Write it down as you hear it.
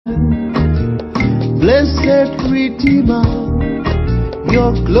Blessed Redeemer,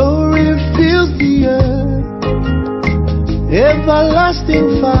 your glory fills the earth.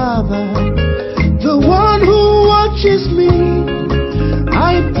 Everlasting Father, the one who watches me,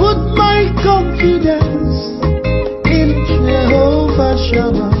 I put my confidence in Jehovah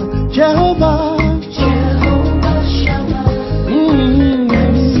Shammah, Jehovah Shammah.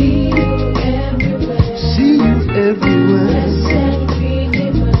 See you everywhere.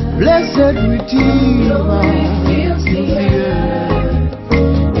 Blessed Redeemer,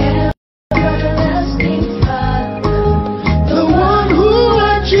 everlasting Father, the one who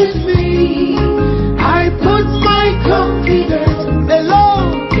watches me, I put my confidence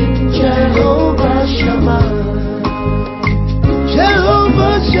alone in Jehovah Shammah,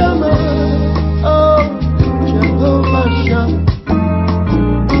 Jehovah Shammah, oh Jehovah Shammah,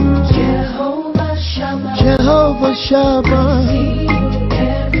 Jehovah Shammah, Jehovah Shammah.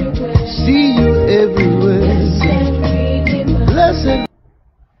 See you everywhere. Blessed.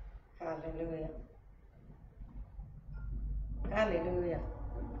 Hallelujah. Hallelujah.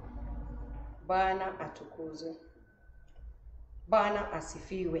 Bwana atukuzwe. Bwana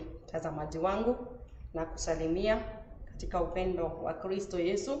asifiwe. Tazamaji wangu na kusalimia katika upendo wa Kristo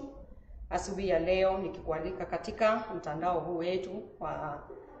Yesu. Asubuhi ya leo nikikualika katika mtandao huu wetu wa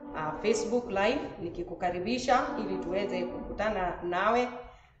Facebook live, nikikukaribisha ili tuweze kukutana nawe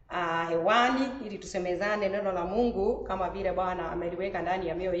hewani ili tusemezane neno la Mungu kama vile Bwana ameliweka ndani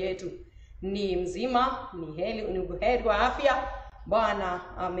ya mioyo yetu. Ni mzima, ni heri wa afya. Bwana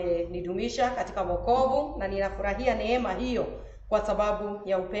amenidumisha katika wokovu na ninafurahia neema hiyo kwa sababu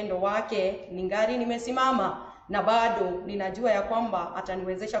ya upendo wake. Ningali nimesimama na bado ninajua ya kwamba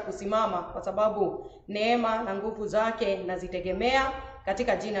ataniwezesha kusimama kwa sababu neema na nguvu zake nazitegemea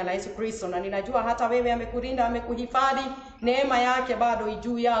katika jina la Yesu Kristo. Na ninajua hata wewe amekulinda, amekuhifadhi, neema yake bado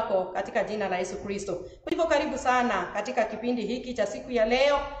juu yako katika jina la Yesu Kristo. Kwa hivyo karibu sana katika kipindi hiki cha siku ya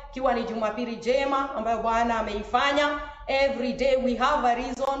leo, kiwa ni Jumapili njema ambayo Bwana ameifanya. Every day we have a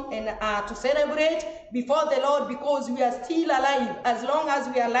reason and to celebrate before the Lord because we are still alive. As long as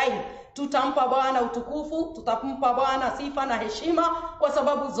we are alive, tutampa Bwana utukufu, tutampa Bwana sifa na heshima kwa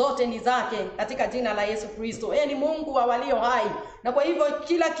sababu zote ni zake katika jina la Yesu Kristo. Yeye ni Mungu wa walio hai. Na kwa hivyo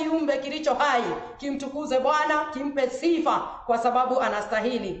kila kiumbe kilicho hai kimtukuze Bwana, kimpe sifa kwa sababu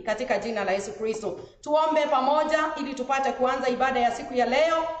anastahili katika jina la Yesu Kristo. Tuombe pamoja ili tupate kuanza ibada ya siku ya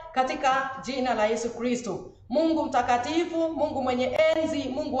leo katika jina la Yesu Kristo. Mungu mtakatifu, Mungu mwenye enzi,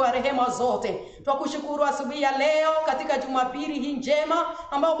 Mungu wa rehema zote, twakushukuru asubuhi ya leo katika Jumapili hii njema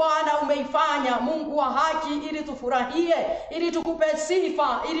ambao Bwana umeifanya, Mungu wa haki, ili tufurahie, ili tukupe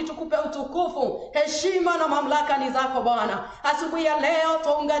sifa, ili tukupe utukufu. Heshima na mamlaka ni zako Bwana. Asubuhi ya leo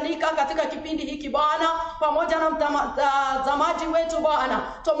tuunganika katika kipindi hiki Bwana pamoja na mtazamaji wetu Bwana.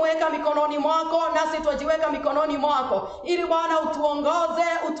 Tumweka mikononi mwako, nasi tujiweka mikononi mwako ili Bwana utuongoze,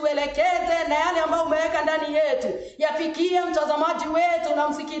 utuelekeze na yale ambayo umeweka ndani yetu yafikie mtazamaji wetu na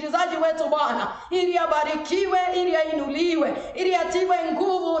msikilizaji wetu Bwana, ili abarikiwe, ili ainuliwe, ili atiwe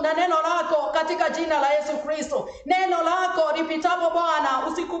nguvu na neno lako katika jina la Yesu Kristo. Neno lako lipitapo Bwana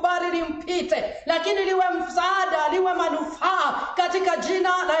usikubali limpite, lakini liwe msaada, liwe manufaa katika jina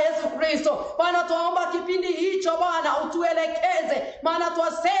la Yesu Kristo. Bwana tuomba kipindi hicho Bwana utuelekeze, maana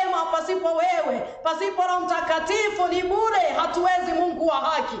twasema pasipo wewe, pasipo Roho Mtakatifu ni bure, hatuwezi Mungu wa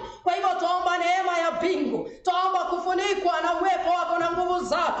haki. Kwa hivyo tuomba neema ya mbingu, tuomba kufunikwa na uwepo wako na nguvu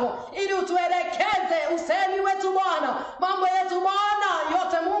zako ili utuelekeze usemi wetu Bwana, mambo yetu Bwana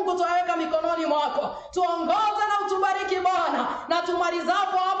yote Mungu tuweka mikononi mwako. Tuongoze na utubariki Bwana, na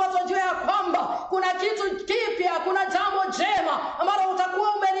tumalizapo hapa tujue ya kwamba kuna kitu kipya, kuna jambo jema ambalo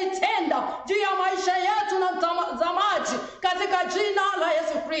utakuwa umelitenda juu ya maisha yetu na mtazamaji katika jina la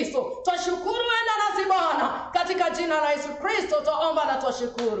Yesu Kristo. Twashukuru enda nasi Bwana katika jina la Yesu Kristo tuomba na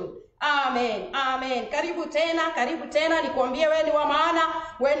twashukuru. Amen. Amen. Karibu tena nikwambie wewe ni wa maana,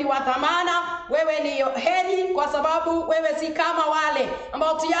 wewe ni wa dhamana, wewe ni heri kwa sababu wewe si kama wale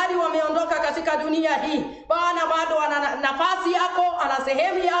ambao tayari wameondoka katika dunia hii. Bwana bado ana nafasi yako, ana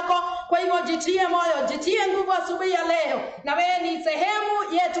sehemu yako. Kwa hivyo jitie moyo, jitie nguvu asubuhi ya leo. Na wewe ni sehemu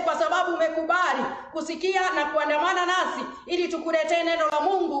yetu kwa sababu umekubali kusikia na kuandamana nasi ili tukuletee neno la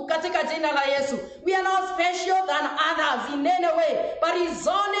Mungu katika jina la Yesu. We are not special than others in any way, but is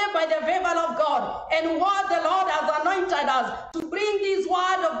only by the favor of God and what the Lord has anointed us to bring this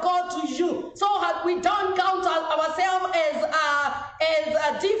word of God to you, so that we don't count ourselves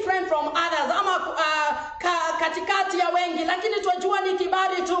as different from others, ama katikati ya wengi, lakini twajua ni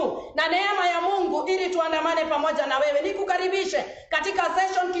kibali tu na neema ya Mungu ili tuandamane pamoja na wewe. Nikukaribishe katika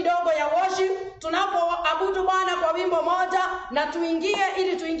session kidogo ya worship tunapoabudu Bwana kwa wimbo moja, na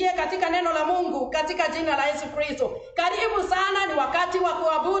tuingie katika katika neno la Mungu katika jina la Yesu Kristo. Karibu sana, ni wakati wa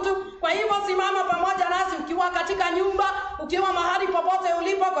kuabudu. Kwa hivyo simama pamoja nasi ukiwa katika nyumba, ukiwa mahali popote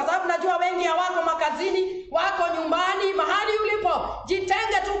ulipo, kwa sababu najua wengi hawako makazini, wako nyumbani. Mahali ulipo,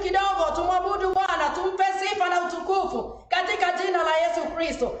 jitenge tu kidogo, tumwabudu Bwana, tumpe sifa na utukufu katika jina la Yesu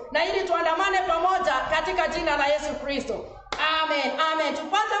Kristo. Na ili tuandamane pamoja katika jina la Yesu Kristo. Amen, amen.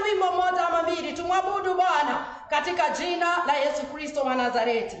 Tupate wimbo moja ama mbili, tumwabudu Bwana katika jina la Yesu Kristo wa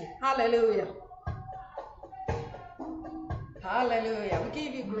Nazareti. Hallelujah. Hallelujah. We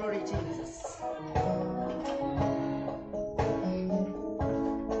give you glory, Jesus.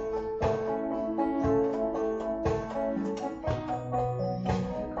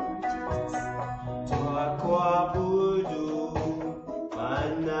 Twakuabudu,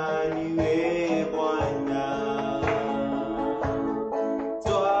 maana niwe Bwana.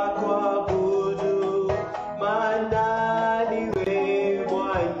 Twakuabudu, maana niwe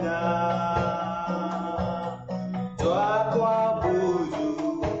Bwana. Twakuabudu,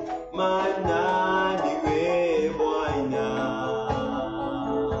 maana niwe Bwana.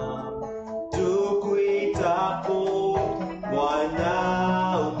 Tukuitapo Bwana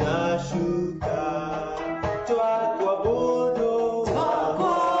unashuka. Twakuabudu,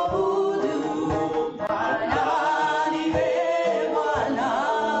 maana niwe Bwana.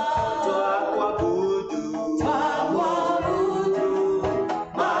 Twakuabudu,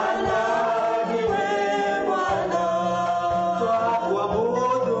 maana niwe Bwana.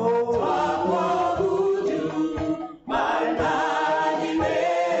 Twakuabudu, maana niwe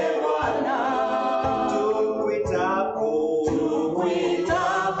Bwana. Tukuitapo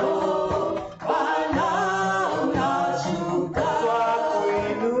Bwana unashuka.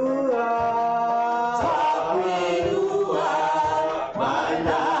 Twakuinua,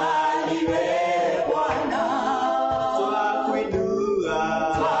 maana niwe Bwana. Twakuinua,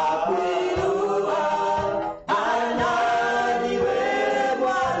 maana niwe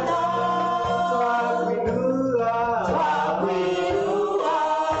Bwana. Twakuinua,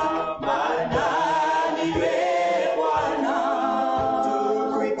 maana niwe Bwana.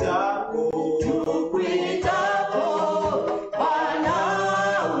 Tukuitapo Bwana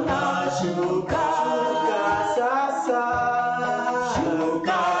unashuka.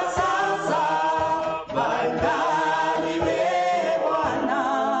 Shuka sasa, maana niwe Bwana.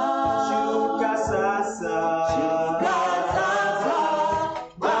 Shuka sasa,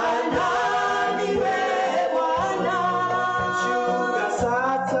 maana niwe Bwana. Shuka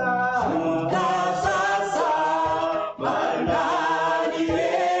sasa, maana niwe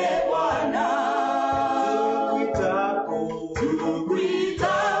Bwana.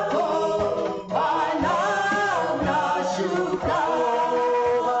 Tukuitapo Bwana unashuka.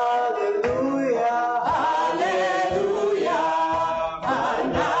 Hallelujah, hallelujah,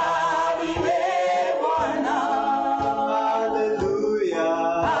 maana niwe Bwana. Hallelujah,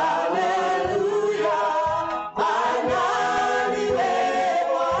 hallelujah, maana niwe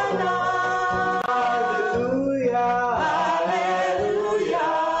Bwana. Hallelujah,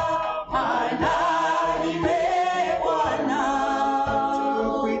 hallelujah, maana niwe Bwana.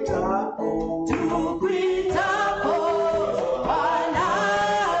 Tukuitapo Bwana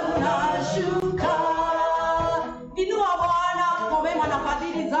unashuka. Inua Bwana kwa wema na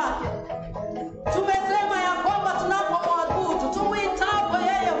fadhili zake. Tumesema ya kwamba tunapomwabudu, tumwitapo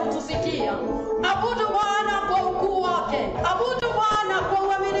yeye hutusikia. Abudu Bwana kwa ukuu wake, abudu Bwana kwa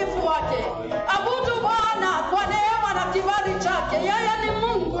uaminifu wake, abudu Bwana kwa neema na kibali chake. Yeye ni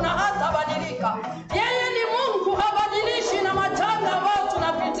Mungu na hatabadilika. Yeye ni Mungu, habadilishi na majanga ambayo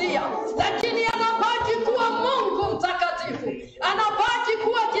tunapitia, lakini anabaki kuwa Mungu mtakatifu, anabaki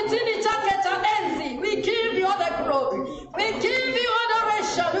kuwa kitini chake cha enzi. We give you all the glory, we give you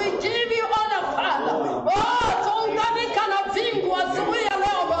adoration, we give you all the Father. Oh, tuunganika na vingu asubuhi ya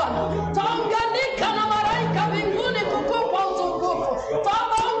leo Bwana, tuunganika na malaika mbinguni kukupa utukufu,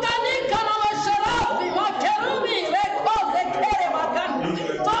 tuunganika na masherafi, makerubi, lekoze, kere, magani,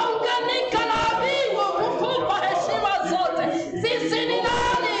 tuunganika na mbingu kukupa heshima zote. Sisi ni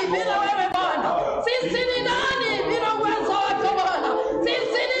nani bila wewe Bwana? Sisi ni nani bila uwezo wako Bwana?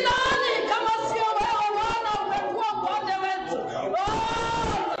 Sisi ni nani kama sio wewe Bwana? Umekuwa upande wetu.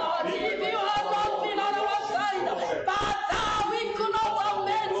 Oh,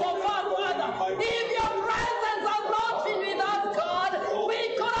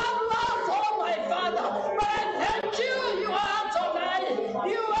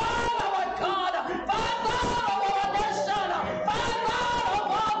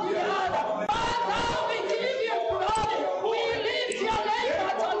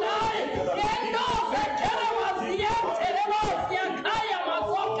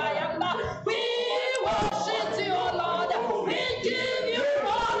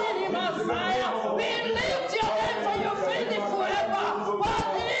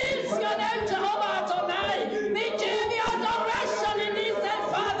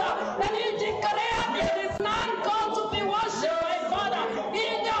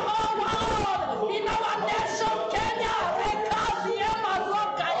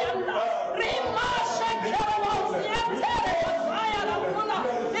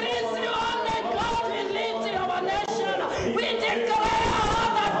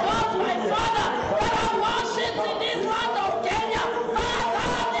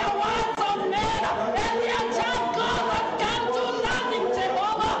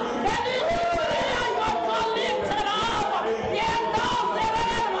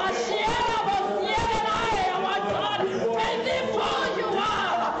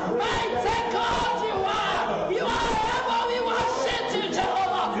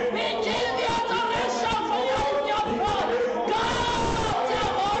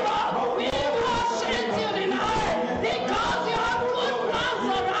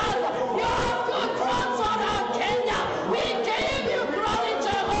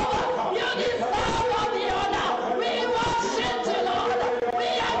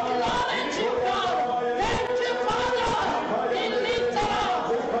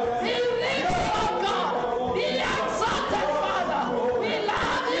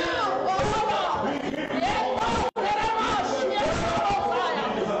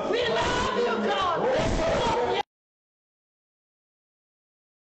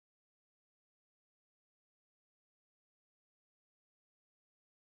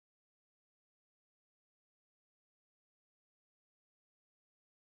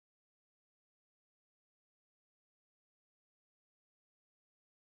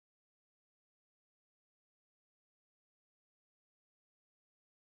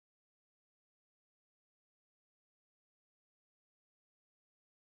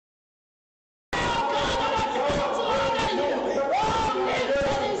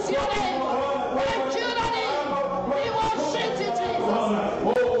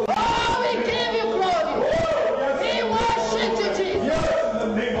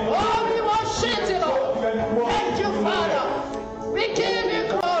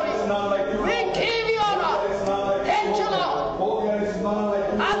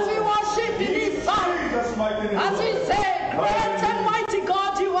 As we say, great and mighty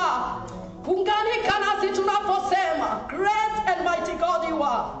God you are. Unganika nasi tunaposema, great and mighty God you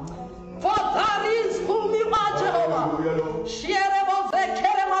are. For that is whom you are, Jehovah.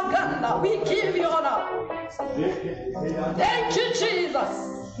 We give you honor. Thank you, Jesus.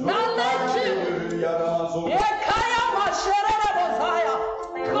 None like you.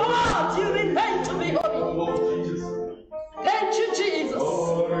 God, you remain to be holy. Thank you, Jesus.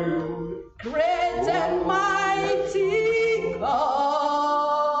 Great and mighty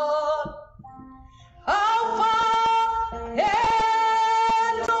God. Alpha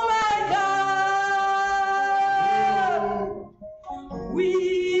and Omega. We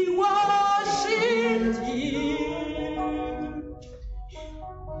worship you.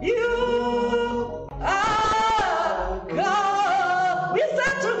 You are God. We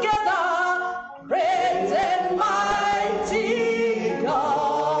stand together. Great and mighty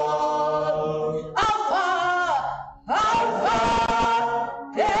God. Alpha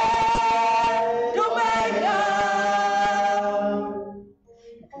and Omega.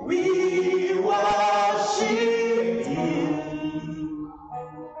 We worship you.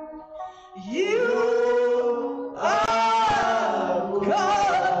 You are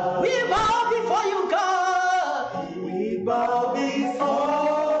God. We bow before you, God. We bow before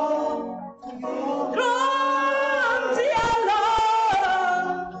throne, dear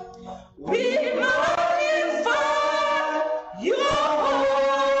Lord. We magnify your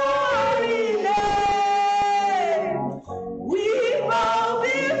holy name. We bow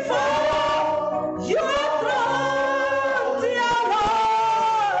before your throne, dear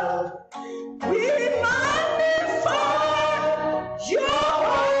Lord. We magnify your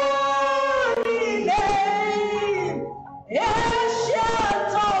holy name.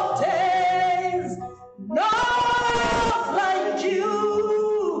 Ancient of days, none like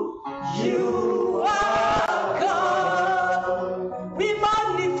you. You are God. We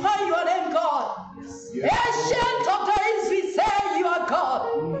magnify your name, God. Ancient of days, we say you are God.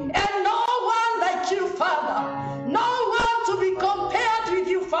 And no one like you, Father. No one to be compared with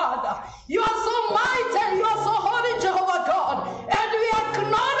you, Father. You are so mighty, you are so holy, Jehovah God. And we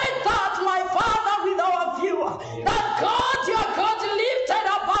acknowledge that, my Father, with our viewer, that God, you are God lifted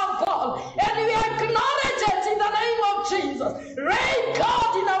above all. And we acknowledge it in the name of Jesus. Reign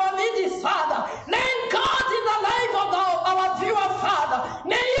God in our midst, Father. Reign God in the life of our viewer, Father.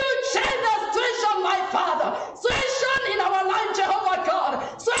 May you change the situation, my Father. Situation in our life, Jehovah God.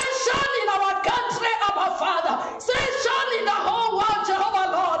 Situation in our country, our Father. Situation in the whole world, Jehovah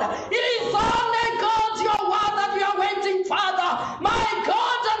Lord. It is only God, your word, that we are waiting, Father. My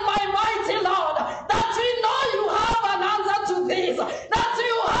God and my mighty Lord, that we know you have an answer to this. That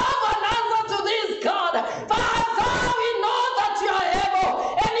you have an answer to this, God. Father, we know that you are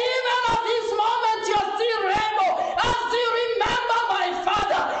able. And even at this moment, you are still able. As you remember, my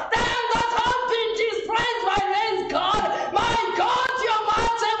Father, them that have been disgraced by names, God. My God, you are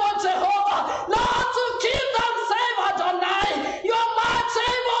much able, Jehovah. Lord, to keep them safe, Adonai. You are much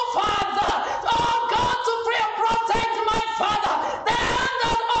able, Father. Oh, God, to pray and protect, my Father. Them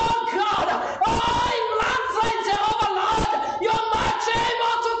that, oh, God, oh, in landslide, Jehovah, Lord. You are much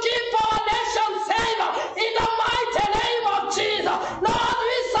able to keep our nation safe. In the mighty name of Jesus. Lord,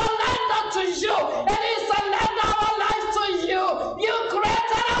 we surrender to you. And we surrender our lives to you. You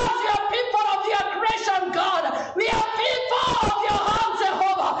created us, we are people of your creation, God. We are people of your hands,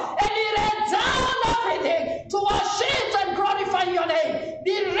 Jehovah. And we lay down everything to worship and glorify your name.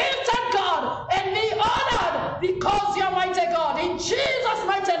 Be lifted, God, and be honored because you are mighty God. In Jesus'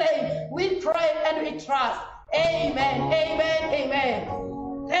 mighty name, we pray and we trust. Amen, amen, amen.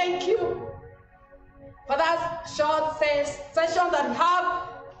 Thank you for that short session that we have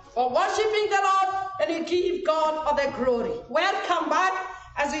for worshiping the Lord, and we give God all the glory. Welcome back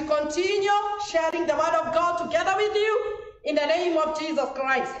as we continue sharing the word of God together with you in the name of Jesus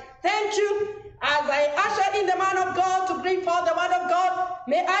Christ. Thank you. As I usher in the man of God to bring forth the word of God,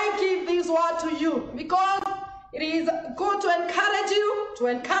 may I give this word to you, because it is good to encourage you, to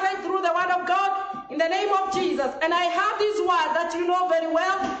encourage through the word of God in the name of Jesus. And I have this word that you know very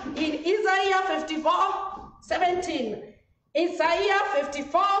well in Isaiah 54:17. Isaiah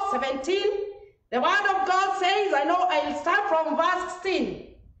 54:17, the word of God says, I know I'll start from verse 16.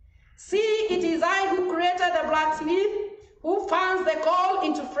 See, it is I who created the blacksmith, who fans the coal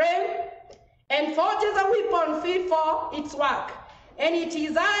into flame, and forges a weapon fit for its work. And it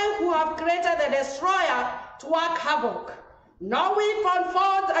is I who have created the destroyer to work havoc. No weapon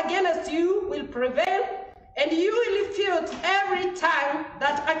forged against you will prevail, and you will refute every tongue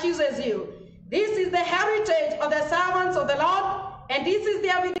that accuses you. This is the heritage of the servants of the Lord, And this is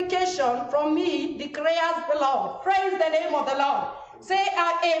the vindication from me, declares the Lord. Praise the name of the Lord. Say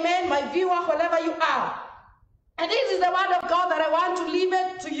amen, my viewer, wherever you are. And this is the word of God that I want to leave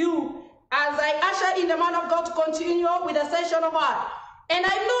it to you as I usher in the man of God to continue with the session of word. And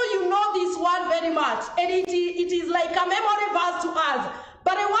I know you know this word very much, and it is like a memory verse to us.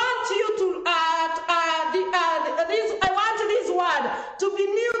 But I want you to I want this word to be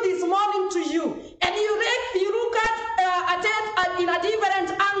new this morning to you, and you look at it in a different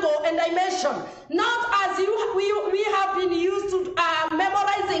angle and dimension, not as we have been used to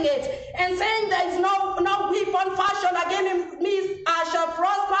memorizing it and saying there is no weapon fashioned against me shall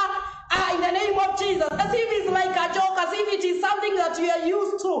prosper. In the name of Jesus, as if it's like a joke, as if it is something that we are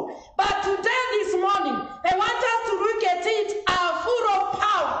used to. But today, this morning, I want us to look at it full of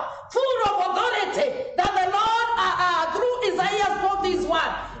power, full of authority, that the Lord, through Isaiah, spoke this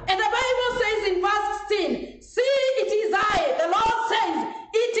word. And the Bible says in verse 16, see, it is I, the Lord says,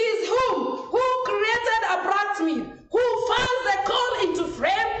 it is who created a blacksmith, who fans the coal into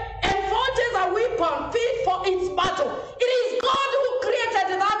flame and forges a weapon fit for its battle. It is God who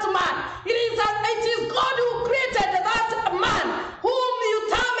created that man. It is God who created that man who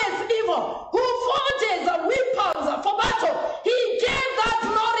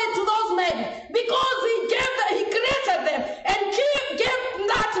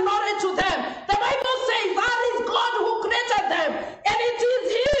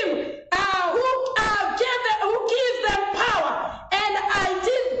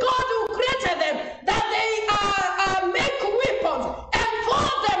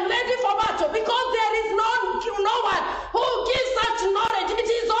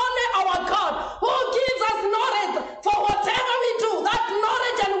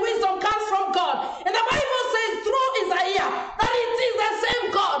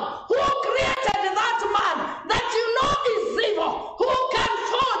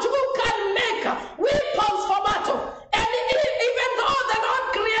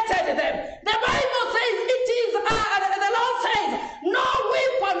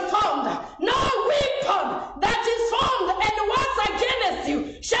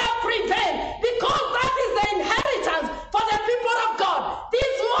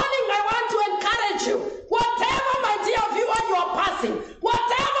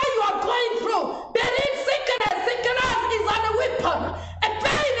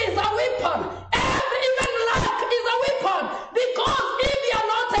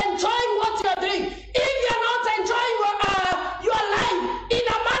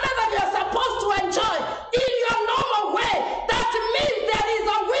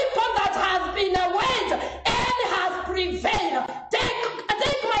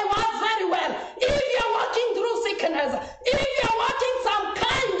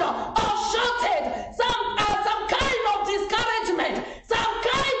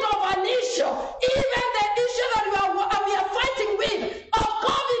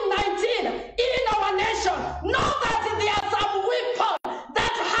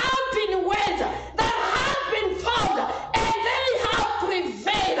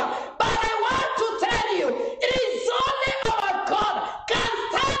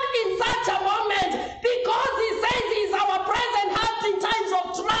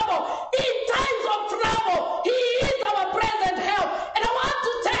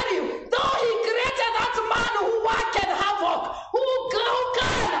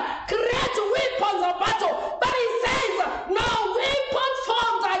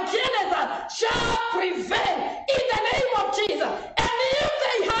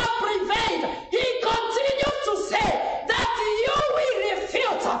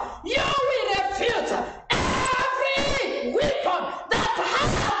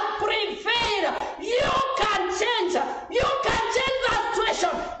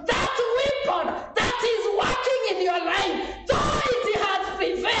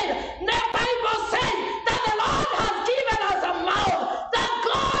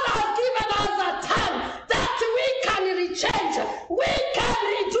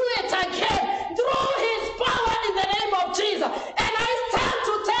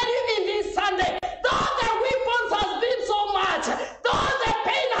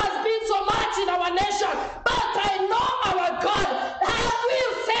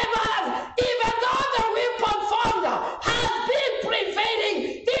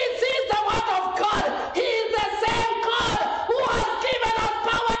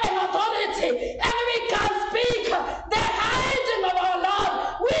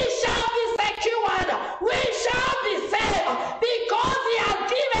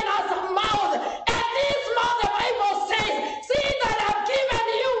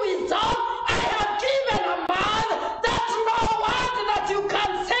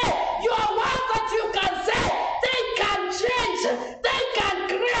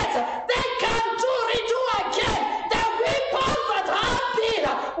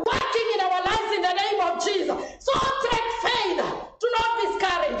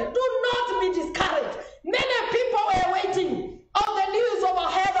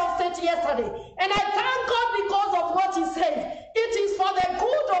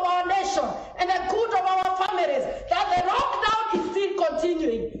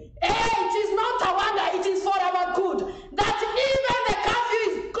It is not a wonder, it is for our good. That even the curfew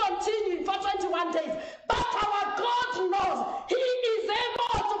is continuing for 21 days. But our God knows He is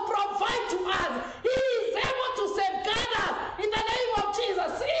able to provide to us. He is able to safeguard us in the name of Jesus.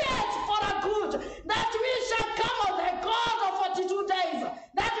 See it for a good, that we shall come on the God of 42 days,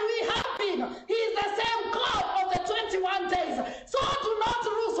 that we have been. He is the same God of the 21 days. So do not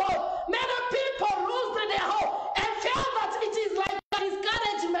lose hope. Many people lose their hope and feel that it is like a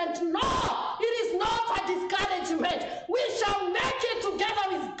discouragement. No, it is not a discouragement. We shall make it together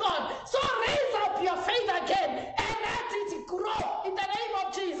with God. So raise up your faith again and let it grow in the name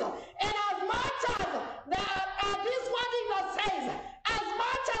of Jesus. And as much as this wording that says, as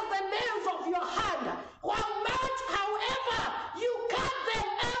much as the nails of your hand, however, you cut them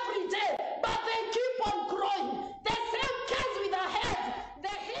every day, but they keep on growing. The same case with our heads, the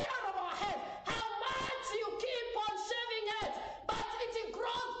hair of our head, how much you keep on shaving it, but it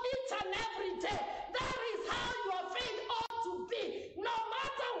grows each and every day. That is how your faith ought to be. No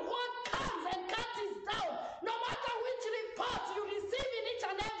matter what comes and cuts it down, no matter which report you receive in each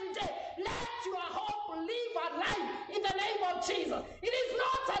and every day, let your hope live alive in the name of Jesus. It is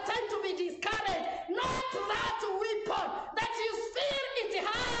not a time to be discouraged, not that weapon that you feel it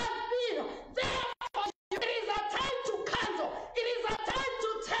has been there for you. It is a time to cancel. It is a time to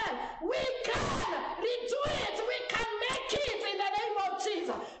tell. We can redo it. We can make it in the name of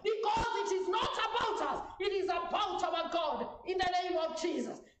Jesus, because it is not about us. It is about our God in the name of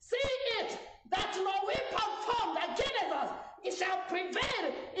Jesus. See it, that no weapon formed against us, it shall prevail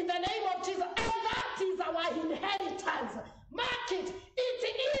in the name of Jesus. And that is our inheritance. Mark it. It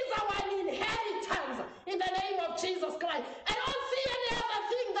is our inheritance in the name of Jesus Christ. I don't see any other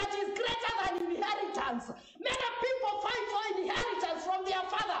thing that is greater than inheritance. Many people fight for inheritance from their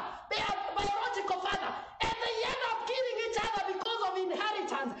father, their biological father, and they end up killing each other because of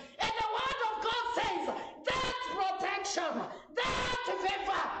inheritance. And the word of God says that protection, that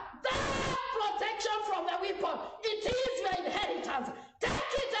favor, that protection from the weapon, it is your inheritance. Take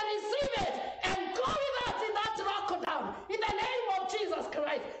it and receive it and go with us in that lockdown in the name of Jesus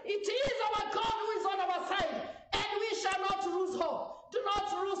Christ. It is our God who is on our side, and we shall not lose hope. Do not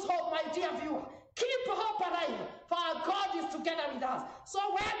lose hope, my dear viewer. Keep hope alive, for our God is together with us. So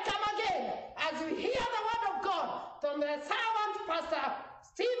welcome again as we hear the word of God from the servant Pastor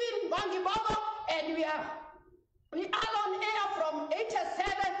Stephen Mwangi Mbogo, and we are on air from 87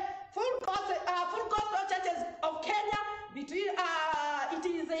 full gospel churches of Kenya. Between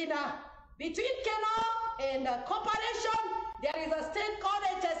between Kenya and Corporation, there is a state called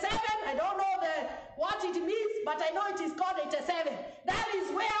 87. I don't know what it means, but I know it is called 87. That is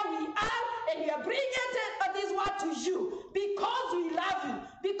where we are, and we are bringing this word to you because we love you,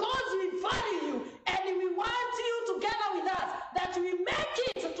 because we value you, and we want you together with us, that we make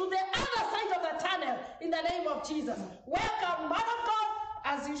it to the other side of the tunnel in the name of Jesus. Welcome, man of God,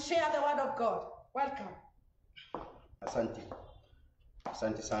 as you share the word of God. Welcome.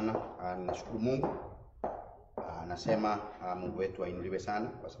 Asante sana. Nashukuru Mungu. Nasema Mungu wetu ainuliwe sana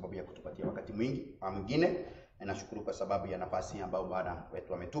kwa sababu ya kutupatia wakati mwingine. Nashukuru kwa sababu ya nafasi ambayo Bwana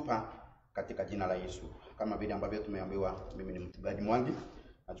wetu ametupa katika jina la Yesu. Kama vile ambavyo tumeambiwa, mimi ni mchungaji Mwangi,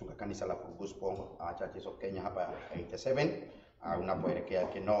 nachunga kanisa la Gospel Churches of Kenya hapa 87. Unapoelekea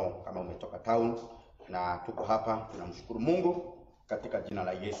Kenoo kama umetoka town, na tuko hapa tunamshukuru Mungu katika jina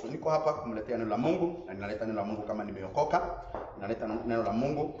la Yesu. Niko hapa kumletea neno la Mungu, na ninaleta neno la Mungu kama nimeokoka, ninaleta neno la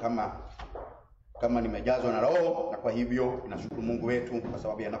Mungu kama nimejazwa na Roho, na kwa hivyo nashukuru Mungu wetu kwa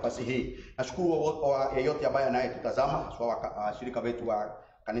sababu ya nafasi hii. Nashukuru yeyote ambaye anayetutazama, shirika wetu wa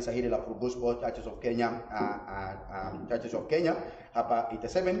kanisa hili la Gospel Churches of Kenya, Churches of Kenya hapa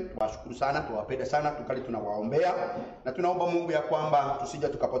 87. Washukuru sana, tuwapenda sana, tukali tunawaombea, na tunaomba Mungu ya kwamba tusije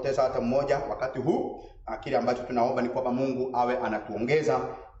tukapoteza hata mmoja wakati huu. Kile ambacho tunaomba ni kwamba Mungu awe anatuongeza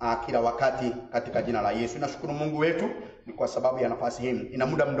kila wakati katika jina la Yesu. Nashukuru Mungu wetu ni kwa sababu ya nafasi hii. Ina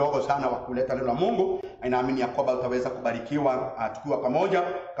muda mdogo sana wa kuleta neno la Mungu. Naamini ya kwamba utaweza kubarikiwa tukiwa pamoja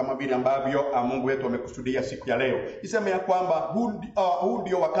kama vile ambavyo Mungu wetu amekusudia siku ya leo. Niseme ya kwamba huu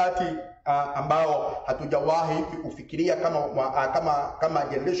ndio wakati ambao hatujawahi kufikiria kama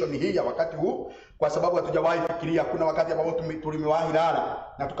generation hii ya wakati huu, kwa sababu hatujawahi fikiria. Kuna wakati ambao tulimewahi lala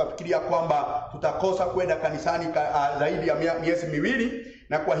na tukafikiria kwamba tutakosa kwenda kanisani zaidi ya miezi miwili,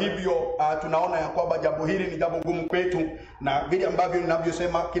 na kwa hivyo tunaona ya kwamba jambo hili ni jambo gumu kwetu, na vile ambavyo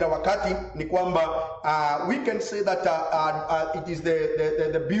ninavyosema kila wakati ni kwamba we can say that it is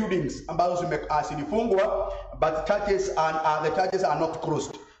the buildings ambazo zimefungwa, but the churches are not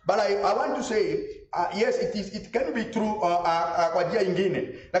closed. But I want to say yes, it can be true kwa njia nyingine,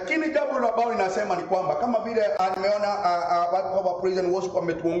 lakini jambo ambalo ninasema ni kwamba kama vile nimeona watu wa praise and worship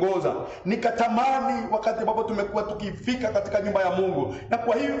wametuongoza, nikatamani wakati ambapo tumekuwa tukifika katika nyumba ya Mungu. Na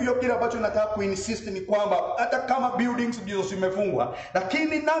kwa hivyo kile ambacho nataka kuinsist ni kwamba hata kama buildings ndizo zimefungwa,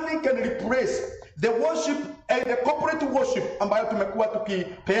 lakini nothing can replace the worship and the corporate worship ambayo tumekuwa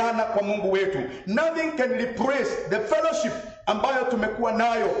tukipeana kwa Mungu wetu. Nothing can replace the fellowship ambayo tumekuwa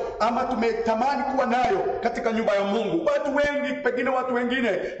nayo ama tumetamani kuwa nayo katika nyumba ya Mungu. Watu wengi, pengine watu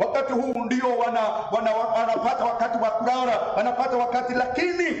wengine wakati huu ndio wanapata wakati wa kulala, wanapata wakati,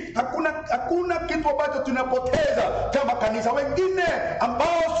 lakini hakuna kitu ambacho tunapoteza kama kanisa. Wengine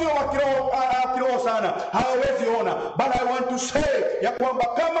ambao sio wa kiroho sana hawawezi ona, but I want to say ya kwamba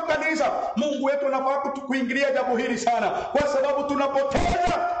kama kanisa Mungu wetu anafaa kuingilia jambo hili sana, kwa sababu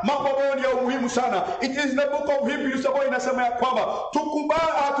tunapoteza mambo ambayo ni ya umuhimu sana. It is the book of Hebrews ambayo inasema ya kwamba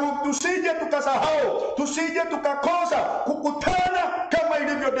tusije tukasahau, tusije tukakosa kukutana kama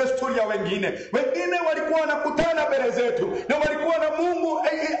ilivyo desturi ya wengine. Wengine walikuwa wanakutana mbele zetu na walikuwa na Mungu.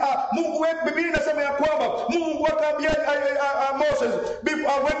 Mungu wetu, Biblia inasema ya kwamba Mungu akaambia Moses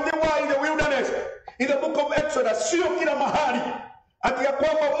when they were in the wilderness in the book of Exodus, sio kila mahali ati ya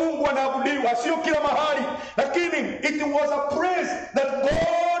kwamba Mungu anaabudiwa, sio kila mahali, lakini it was a place that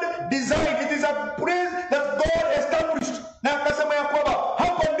God designed, it is a place that God established. Na akasema ya kwamba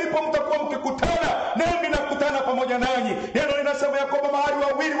hapa ndipo mtakuwa mkikutana, nami nakutana pamoja nanyi. Neno linasema ya kwamba mahali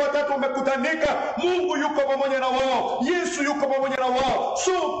wawili watatu wamekutanika, Mungu yuko pamoja na wao, Yesu yuko pamoja na wao.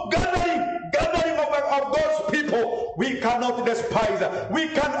 So gathering of God's people, we cannot despise. We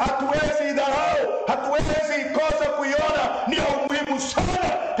can hatuwezi dharau, hatuwezi kosa kuiona, ni umuhimu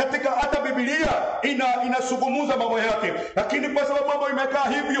sana katika hata Biblia inasugumuza mambo yake. Lakini kwa sababu mambo imekaa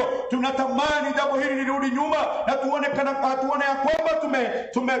hivyo, tunatamani jambo hili lirudi nyuma na tuone ya kwamba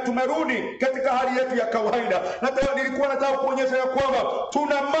tumerudi katika hali yetu ya kawaida. Nilikuwa nataka kuonyesha ya kwamba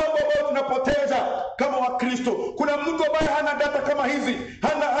tuna mambo ambayo tunapoteza kama Wakristo. Kuna mtu ambaye hana data kama hizi,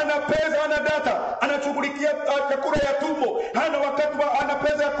 hana pesa, hana data, anashughulikia chakula ya tumbo, hana wakati hana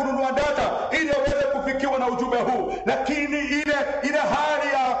pesa ya kununua data ili aweze kufikiwa na ujumbe huu. Lakini ile hali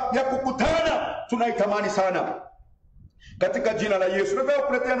ya kukutana tunaitamani sana. Katika jina la Yesu nataka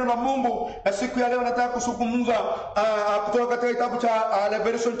kuletea neno la Mungu, na siku ya leo nataka kuzungumza kutoka katika kitabu cha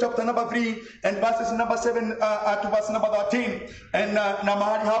Revelation chapter number 3 and verses number 7 to verse number 13. And na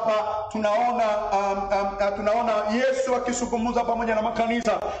mahali hapa tunaona Yesu akizungumza pamoja na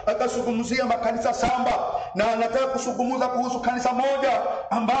makanisa, akazungumzia makanisa saba, na nataka kuzungumza kuhusu kanisa moja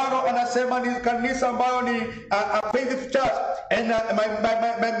ambalo anasema ni kanisa ambayo ni a faithful church. And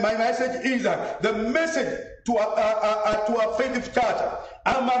my message is the message to a faithful church,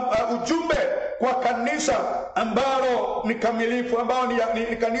 ama ujumbe kwa kanisa ambalo ni kamilifu, ambalo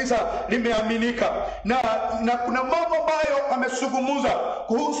ni kanisa limeaminika. Na kuna mambo ambayo amezungumza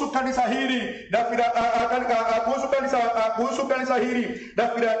kuhusu kanisa hili kuhusu kanisa hili la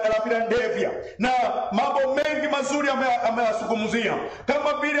Philadelphia, na mambo mengi mazuri ameyazungumzia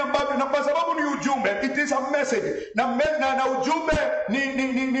kama vile ambavyo, na kwa sababu ni ujumbe, it is a message, na ujumbe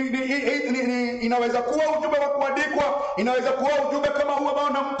inaweza kuwa ujumbe wa kuandikwa, inaweza kuwa ujumbe kama huo ambao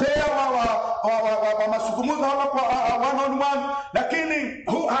nampea wa masungumuzo hapa kwa one on one, lakini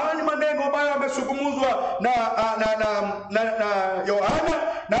haya ni maneno ambayo yamezungumzwa na Yohana,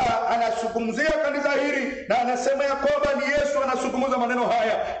 na anazungumzia kanisa hili, na anasema ya kwamba ni Yesu anazungumza maneno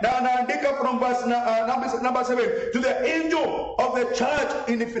haya, na anaandika from verse number 7 to the angel of the church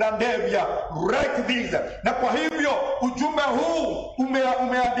in Philadelphia, write this. Na kwa hivyo ujumbe huu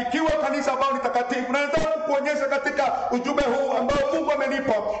umeandikiwa kanisa ambalo ni takatifu, na nataka kuonyesha katika ujumbe huu ambao Mungu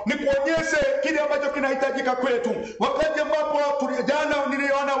amenipa, ni kuonyeshe kile ambacho kinahitajika kwetu. Wakati ambapo jana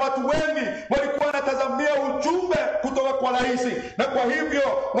niliona watu wengi walikuwa wanatazamia ujumbe kutoka kwa rais, na kwa hivyo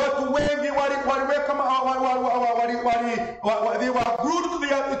watu wengi waliweka they were glued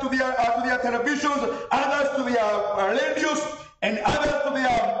to their televisions, others to their radios, and others to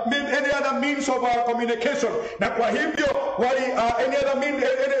any other means of communication. Na kwa hivyo any other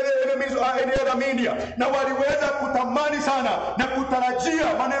media, na waliweza kutamani sana na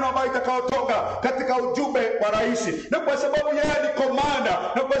kutarajia maneno ambayo itakayotoka katika ujumbe wa rais. Na kwa sababu yeye ni komanda,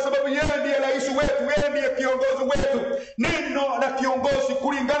 na kwa sababu yeye ndiye rais wetu, yeye ndiye kiongozi wetu, neno la kiongozi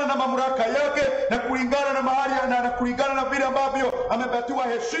kulingana na mamlaka yake, na kulingana na mahali na kulingana na vile ambavyo amepatiwa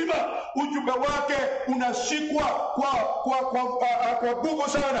heshima, ujumbe wake unashikwa kwa nguvu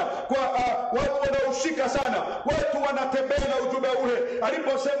sana, kwa watu wanaoshika sana, watu wanatembea na ujumbe ule.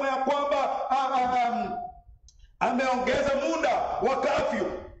 Aliposema ya kwamba ameongeza muda wa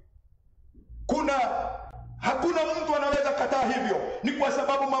kafyu, kuna Hakuna mtu anaweza kataa hivyo, ni kwa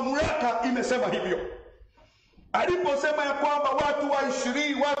sababu mamlaka imesema hivyo. Aliposema ya kwamba watu wa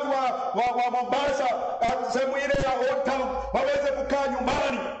Ishiri, watu wa Mombasa, sehemu ile ya Old Town waweze kukaa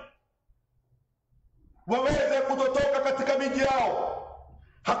nyumbani, waweze kutotoka katika miji yao,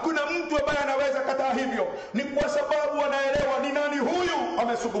 hakuna mtu ambaye anaweza kataa hivyo. Ni kwa sababu wanaelewa ni nani huyu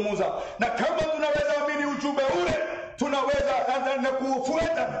amesungumuza, na kama tunaweza amini ujumbe ule, tunaweza na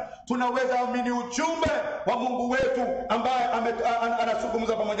kuufuata, tunaweza amini ujumbe wa Mungu wetu ambaye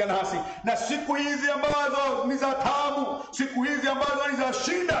anazungumza pamoja nasi. Na siku hizi ambazo ni za taabu, siku hizi ambazo ni za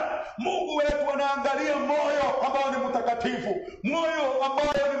shida, Mungu wetu anaangalia moyo ambao ni mtakatifu, moyo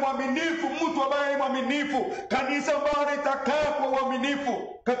ambao ni mwaminifu, mtu ambaye ni mwaminifu, kanisa ambalo litakaa kwa uaminifu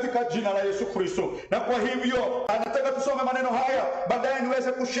katika jina la Yesu Kristo. Na kwa hivyo anataka tusome maneno haya, baadaye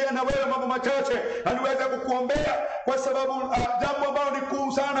niweze kushare na wewe mambo machache, na niweze kukuombea, kwa sababu jambo ambalo ni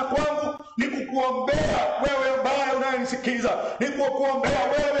kuu sana kwangu ni kukuombea wewe ambaye unayenisikiza, ni kukuombea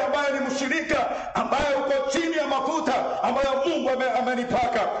wewe ambaye ni mshirika, ambaye uko chini ya mafuta ambayo Mungu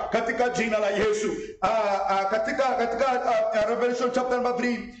amenipaka katika jina la Yesu. Katika Revelation chapter number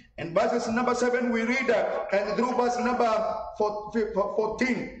 3 and verses number 7 we read, and through verse number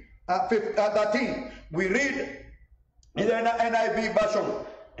 13 we read in the NIV version,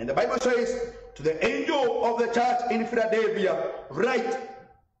 and the Bible says, to the angel of the church in Philadelphia write,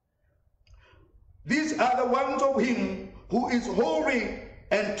 these are the ones of him who is holy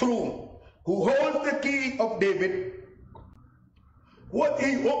and true, who holds the key of David. What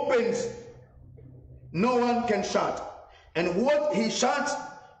he opens, no one can shut, and what he shuts,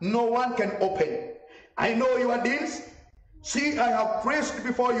 no one can open. I know your deeds. See, I have placed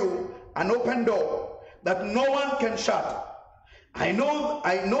before you an open door that no one can shut. I know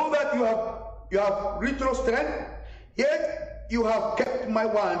that you have little strength, yet you have kept my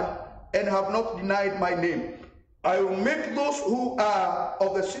word and have not denied my name. I will make those who are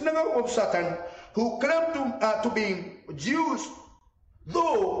of the synagogue of Satan, who claim to be Jews,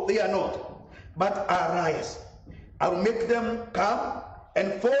 though they are not, but are liars. I will make them come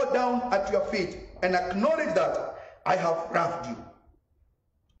and fall down at your feet and acknowledge that I have loved you.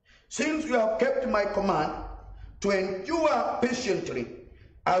 Since you have kept my command to endure patiently,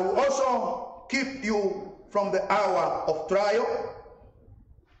 I will also keep you from the hour of trial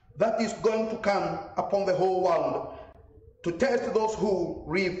that is going to come upon the whole world to test those who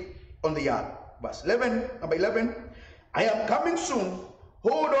live on the earth. Verse 11, number 11, I am coming soon.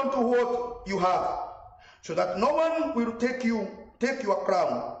 Hold on to what you have, so that no one will take your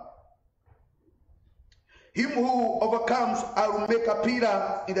crown. Him who overcomes, I will make a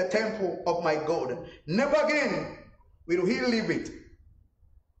pillar in the temple of my God. Never again will he leave it.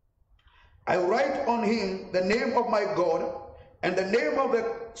 I will write on him the name of my God and the name of the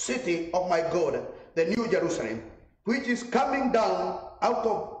city of my God, the New Jerusalem, which is coming down out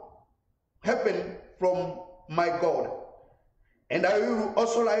of heaven from my God. And I will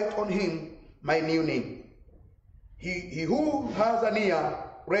also write on him my new name. He who has an ear,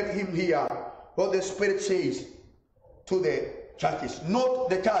 let him hear what the Spirit says to the churches. Not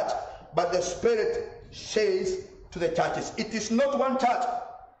the church, but the Spirit says to the churches. It is not one church.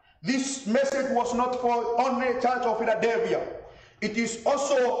 This message was not for only the church of Philadelphia. It is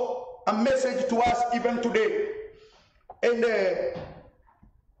also a message to us even today. And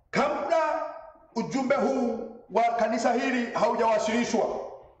kabla ujumbe huu wa kanisa hili haujawasilishwa,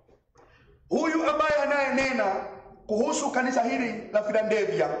 huyu ambaye anayenena kuhusu kanisa hili la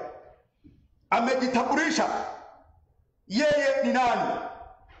Philadelphia amejitambulisha yeye ni nani,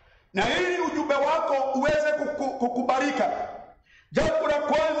 na ili ujumbe wako uweze kukubalika, jambo la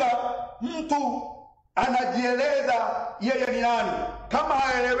kwanza, mtu anajieleza yeye ni nani. Kama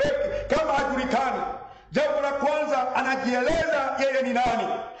haeleweki, kama hajulikani, jambo la kwanza anajieleza yeye ni nani,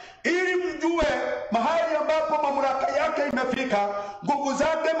 ili mjue mahali ambapo mamlaka yake imefika, nguvu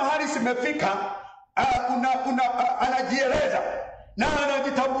zake mahali zimefika. Anajieleza na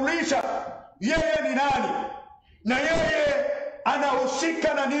anajitambulisha yeye ni nani, na yeye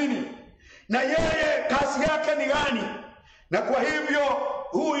anahusika na nini, na yeye kazi yake ni gani. Na kwa hivyo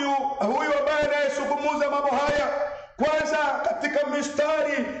huyu ambaye anayezungumza mambo haya, kwanza katika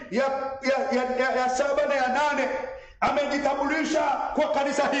mistari ya 7 na ya 8 amejitambulisha kwa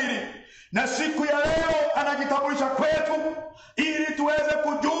kanisa hili, na siku ya leo anajitambulisha kwetu ili tuweze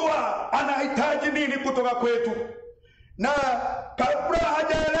kujua anahitaji nini kutoka kwetu. Na kabla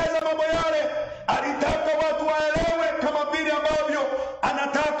hajaeleza mambo yale, alitaka watu waelewe kama vile ambavyo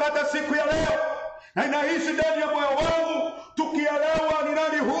anataka hata siku ya leo. Na inahisi ndani ya moyo wangu, tukielewa ni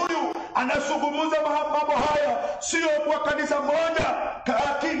nani huyu anazungumza mambo haya, sio kwa kanisa moja,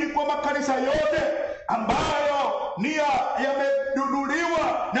 lakini kwa makanisa yote ambayo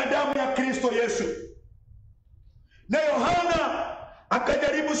yameduduliwa na damu ya Kristo Yesu. Na Yohana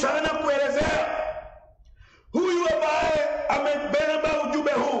akajaribu sana kuelezea huyu ambaye amebeba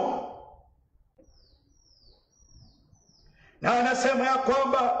ujumbe huu, na anasema ya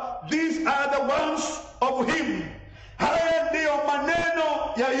kwamba these are the ones of him. Haya ndiyo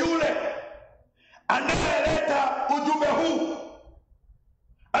maneno ya yule anayeleta ujumbe huu.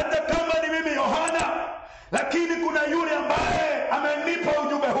 Hata kama ni mimi Yohana, lakini kuna yule ambaye amenipa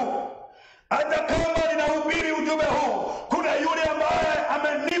ujumbe huu. Hata kama ninahubiri ujumbe huu, kuna yule ambaye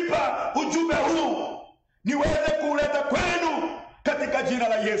amenipa ujumbe huu niweze kuleta kwenu katika jina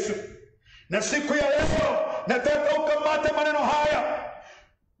la Yesu. Na siku ya leo nataka ukamate maneno haya.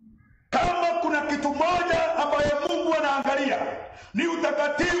 Kama kuna kitu moja ambaye Mungu anaangalia, ni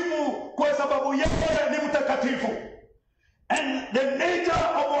utakatifu, kwa sababu yeye ni mtakatifu. And the nature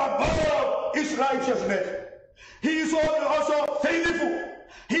of our God is righteousness. He is also faithful.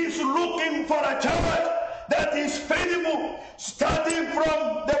 He is looking for a church that is faithful, starting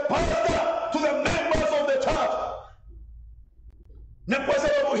from the pastor to the members of the church. Na kwa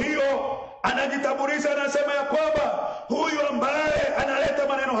sababu hiyo anajitambulisha, anasema ya kwamba huyu ambaye analeta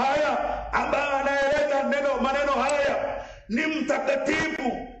maneno haya, ambaye analeta maneno haya ni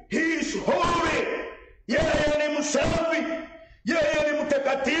mtakatifu. He is holy. Yeye ni msafi, yeye ni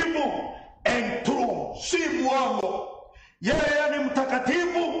mtakatifu, and true, si mwongo. Yeye ni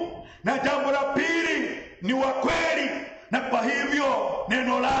mtakatifu, na jambo la pili ni wa kweli, na kwa hivyo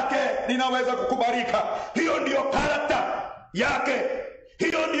neno lake linaweza kukubalika. Hiyo ndiyo karakta yake,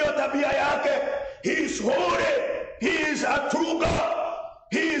 hiyo ndiyo tabia yake. He is holy, he is a true God,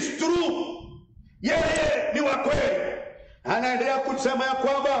 he is true. Yeye ni wa kweli. Anaendelea kusema ya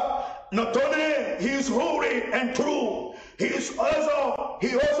kwamba not only he is holy and true, he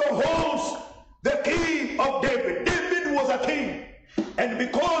also holds the key of David. David was a king, and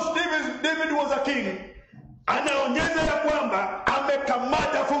because David was a king, anaonyesha ya kwamba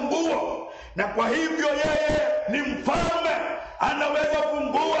amekamata funguo, na kwa hivyo yeye ni mfalme. Anaweza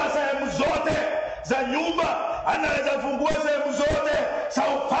fungua sehemu zote za nyumba, anaweza fungua sehemu zote za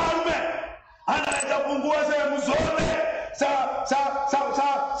ufalme, anaweza fungua sehemu zote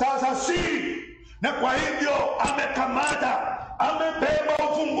za siri. Na kwa hivyo amekamata, amebeba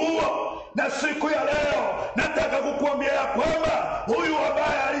ufunguo. Na siku ya leo nataka kukuambia ya kwamba huyu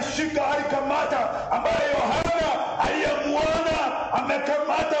ambaye alikamata, ambaye Yohana aliyemuona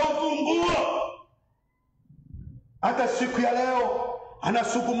amekamata ufunguo, hata siku ya leo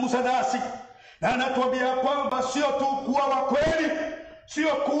anazungumza nasi na anatuambia kwamba sio tu kuwa wa kweli,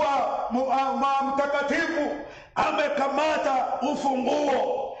 sio kuwa mtakatifu, amekamata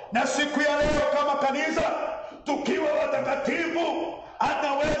ufunguo. Na siku ya leo kama kanisa tukiwa watakatifu,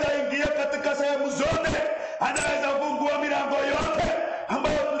 anaweza ingia katika sehemu zote, anaweza fungua milango yote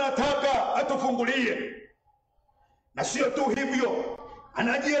ambayo tunataka atufungulie. Na sio tu hivyo,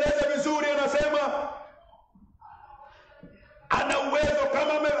 anajieleza vizuri, anasema ana uwezo,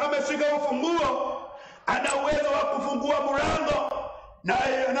 kama ameshika ufunguo, ana uwezo wa kufungua mlango,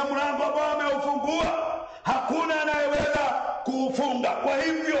 na mlango ambao ameufungua hakuna anayeweza kuufunga. Kwa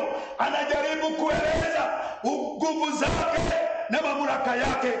hivyo anajaribu kueleza nguvu zake na mamlaka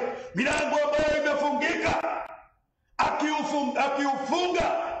yake. Milango ambayo imefungika,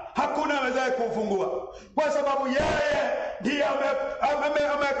 akiufunga hakuna awezaye kufungua, kwa sababu yeye ndiye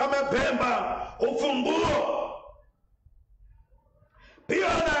amebeba ufunguo. Pia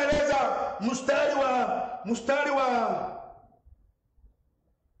anaeleza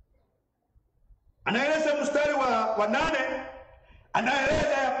mstari wa 8,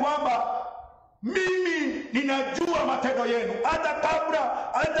 anaeleza ya kwamba mimi ninajua matendo yenu,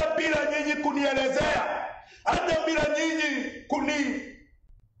 hata bila nyinyi kunielezea, hata bila nyinyi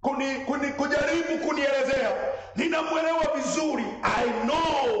kujaribu kunielezea, ninamwelewa vizuri. I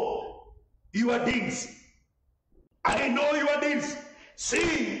know your deeds. I know your deeds.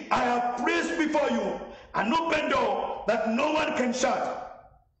 See, I have placed before you an open door that no one can shut.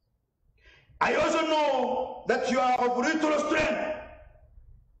 I also know that you are of little strength,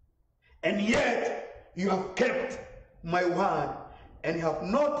 and yet you have kept my word and you have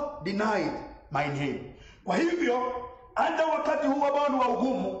not denied my name. Kwa hivyo hata wakati huu ambao ni wa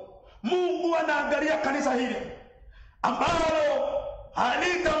ugumu, Mungu anaangalia kanisa hili ambalo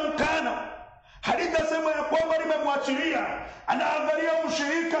halitamkana, halitasema ya kwamba nimemwachilia. Anaangalia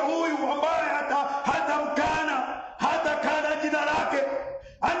mshirika huyu ambaye hatamkana, hatakana jina lake,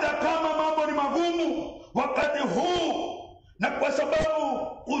 hata kama mambo ni magumu wakati huu. Na kwa sababu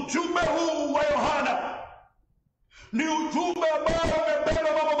ujumbe huu wa Yohana ni ujumbe ambao umebeba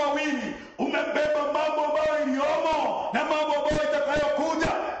mambo mawili, umebeba mambo ambayo iliyomo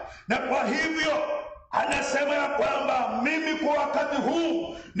wakati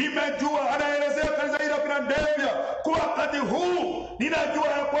huu nimejua, anaelezea kanisa hili la Philadelphia, kwa wakati huu ninajua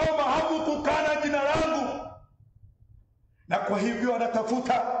ya kwamba hamukukana jina langu, na kwa hivyo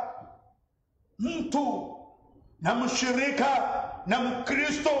anatafuta mtu na mshirika na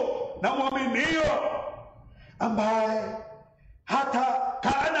Mkristo na mwaminio ambaye hata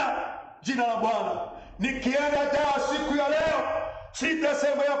kana jina la Bwana. Nikienda jaa siku ya leo,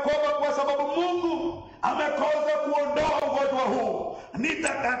 sitasema ya kwamba kwa sababu Mungu amekosa kuondoa ugonjwa huu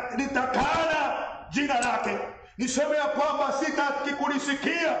nitakana jina lake, niseme ya kwamba sitaki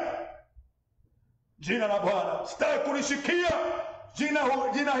kulisikia jina la Bwana, sitaki kulisikia jina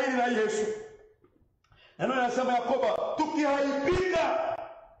hili la Yesu. Neno linasema ya kwamba tukihaibika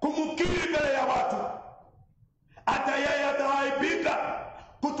kumkiri mbele ya watu, hata yeye atahaibika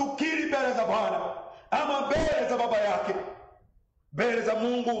kutukiri mbele za Bwana, ama mbele za baba yake, mbele za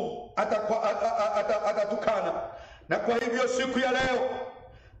Mungu atatukana. Na kwa hivyo siku ya leo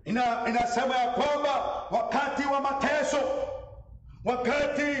inasema ya kwamba wakati wa mateso,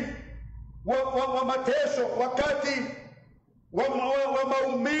 wakati wa mateso, wakati wa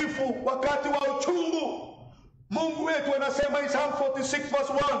maumivu, wakati wa uchungu, Mungu wetu anasema in Psalm 46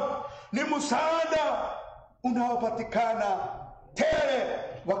 verse 1, ni msaada unaopatikana tele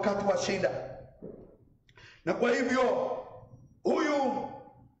wakati wa shida. Na kwa hivyo huyu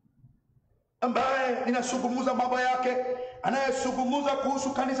ambaye ninazungumza mambo yake, anayezungumza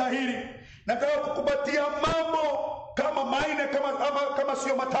kuhusu kanisa hili, nataka kukupatia mambo kama manne kama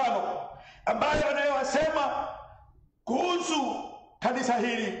sio matano ambayo anayosema kuhusu kanisa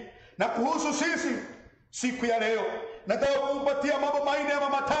hili na kuhusu sisi siku ya leo. Nataka kukupatia mambo manne ama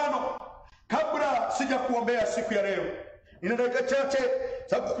matano kabla sija kuombea siku ya leo. Nina dakika chache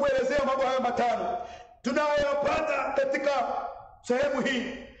za kukuelezea mambo haya matano tunayopata katika sehemu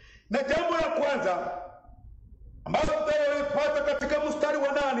hii. Na jambo la kwanza ambalo tutayapata katika mstari wa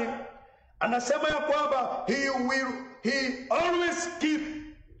 8, anasema ya kwamba he always keep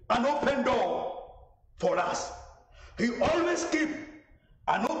an open door for us. He always keep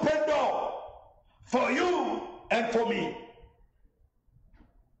an open door for you and for me.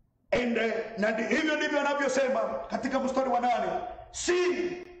 Na hivyo ndivyo anavyosema katika mstari wa 8,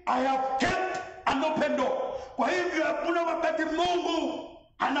 see I have kept an open door. Kwa hivyo hakuna wakati Mungu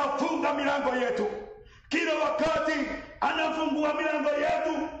anafunga milango yetu, kila wakati anafungua milango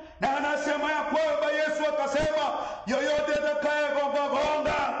yetu. Na anasema ya kwamba Yesu akasema yoyote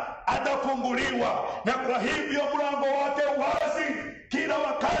atakayegonga atafunguliwa. Na kwa hivyo mlango wake wazi kila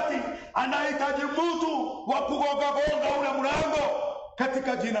wakati, anahitaji mtu wa kugonga ule mlango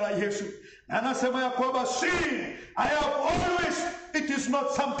katika jina la Yesu. Na anasema ya kwamba see I have always, it is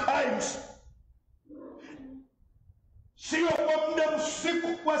not sometimes, sio kwa muda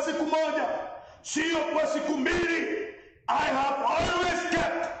kwa siku moja, sio kwa siku mbili. I have always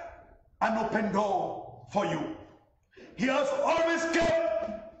kept an open door for you. He has always kept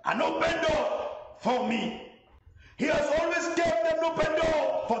an open door for me. He has always kept an open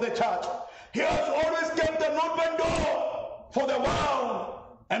door for the church. He has always kept an open door for the world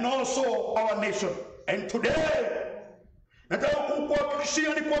and also our nation. And today, nataka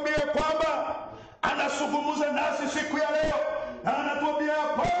kukuhakikishia nikwambie kwamba anazungumza nasi siku ya leo, na anatuambia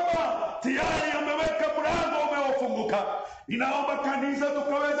kwamba tayari ameweka mlango umeofunguka. Ninaomba kanisa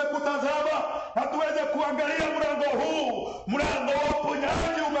tukaweze kutazama na tuweze kuangalia mlango huu. Mlango wa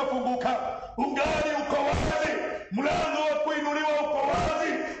uponyaji umefunguka, ungali uko wazi. Mlango wa kuinuliwa uko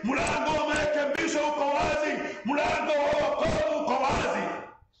wazi. Mlango wa marekebisho uko wazi. Mlango wa wokovu uko wazi.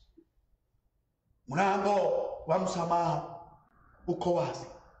 Mlango wa msamaha uko wazi.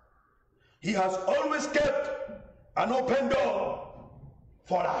 He has always kept an open door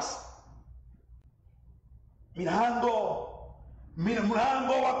for us.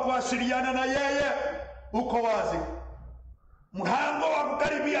 Mlango wa kuwasiliana na yeye uko wazi. Mlango wa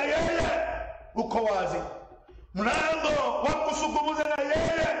kukaribia yeye uko wazi. Mlango wa kuzungumza na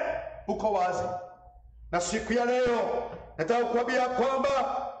yeye uko wazi. Na siku ya leo nataka kukuambia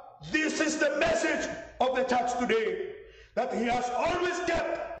kwamba this is the message of the church today, that he has always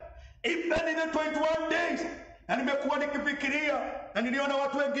kept, even in the 21 days. Na nimekuwa nikifikiria na niliona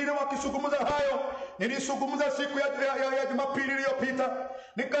watu wengine wakizungumza hayo. Nilisungumza siku ya Jumapili iliyopita,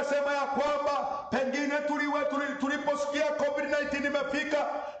 nikasema ya kwamba pengine tuliposikia COVID-19 imefika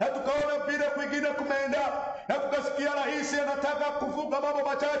na tukaona vile kwingine kumeenda, na tukasikia rais anataka kufunga mambo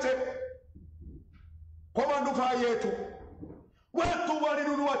machache kwa manufaa yetu. Watu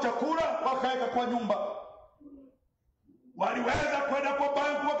walinunua chakula wakaweka kwa nyumba, waliweza kwenda kwa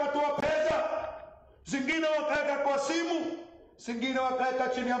banki wakatoa pesa, zingine wakaweka kwa simu, zingine wakaweka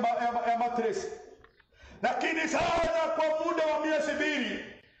chini ya matresi. Lakini sasa kwa muda wa miezi 2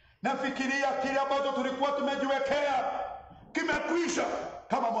 nafikiria kile ambacho tulikuwa tumejiwekea kimekwisha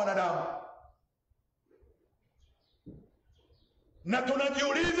kama mwanadamu. Na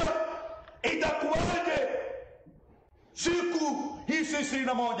tunajiuliza itakuwaje siku hii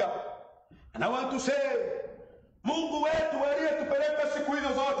 61. And I want to say, Mungu wetu aliyetupeleka siku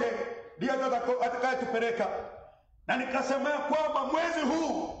hizo zote ndiye atakayetupeleka. Na nikasema kwamba mwezi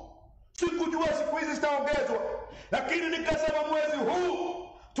huu, sikujua siku hizi zitaongezwa, lakini nikasema mwezi huu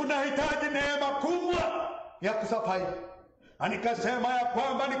tunahitaji neema kubwa ya kusurvive. Na nikasema ya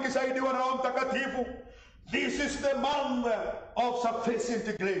kwamba nikisaidiwa na Roho Mtakatifu, this is the month of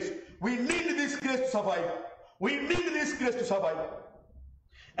sufficient grace. We need this grace to survive. We need this grace to survive.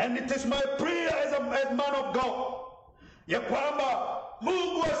 And it is my prayer as a man of God, ya kwamba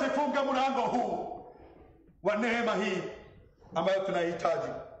Mungu asifunge mlango huu wa neema hii ambayo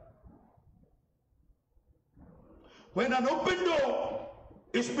tunahitaji. When an open door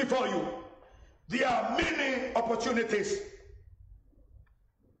is before you, there are many opportunities.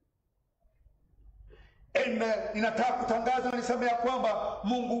 And ninataka kutangaza niseme ya kwamba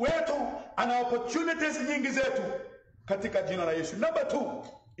Mungu wetu ana opportunities nyingi zetu katika jina la Yesu. Number 2,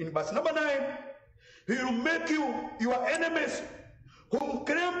 in verse number 9, he will make you, your enemies whom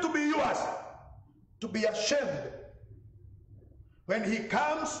claim to be yours, to be ashamed. When he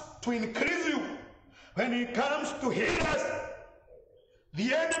comes to increase you, when he comes to heal us,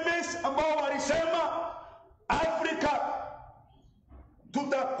 the enemies ambao walisema Afrika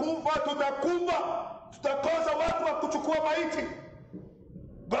tutakufa, tutakosa watu wa kuchukua maiti,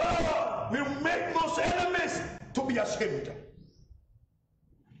 God will make those enemies to be ashamed.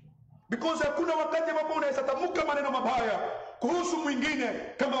 Because hakuna wakati ambapo unaweza tamka maneno mabaya kuhusu mwingine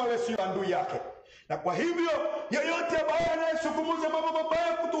kama wewe sio adui yake. Na kwa hivyo yeyote ambaye anayezungumza mambo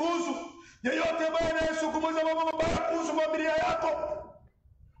mabaya kutuhusu, yeyote ambaye anayezungumza mambo mabaya kuhusu familia yako,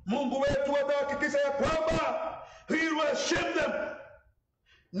 Mungu wetu atahakikisha ya kwamba he will shame them.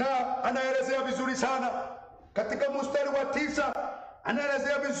 Na anaelezea vizuri sana katika mstari wa 9,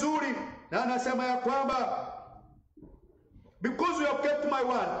 anaelezea vizuri na anasema ya kwamba because you have kept my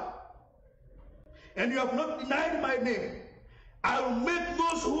word and you have not denied my name, I will make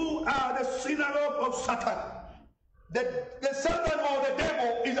those who are the synagogue of Satan. The Satan or the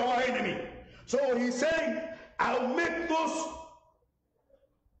devil is our enemy. So he's saying, I will make those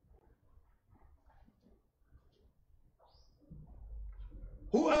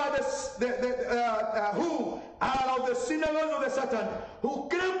who are who are of the synagogue of the Satan, who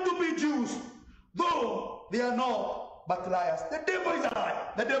claim to be Jews, though they are not but liars. The devil is a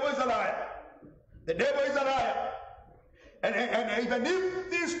liar. The devil is a liar. The devil is a liar. And even if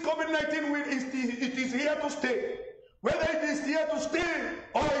this COVID-19 it is here to stay, whether it is here to stay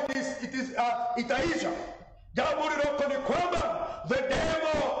or itaisha, jambo liloko ni kwamba the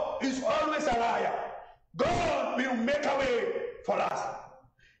devil is always a liar. God will make a way for us.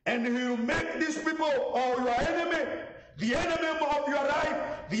 And he will make these people, or your enemy, the enemy of your life,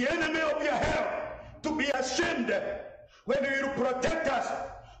 the enemy of your health, to be ashamed. When he will protect us,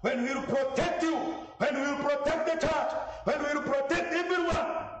 when he will protect you, when he will protect the church, when he will protect everyone,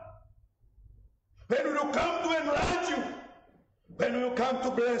 when he will come to enlarge you, when he will come to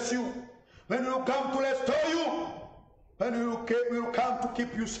bless you, when he will come to restore you, when he will come to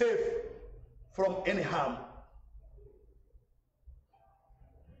keep you safe from any harm.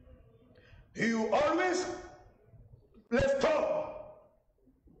 He will always restore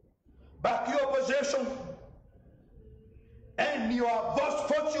back your possession and your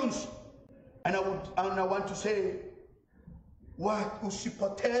vast fortunes. And I want to say, what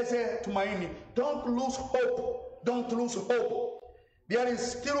usipoteze tumaini. Don't lose hope. Don't lose hope. There is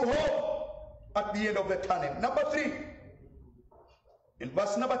still hope at the end of the tunnel. Number 3, in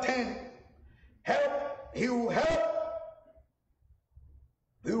verse number 10, he will help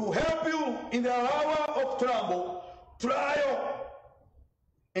you in the hour of trial,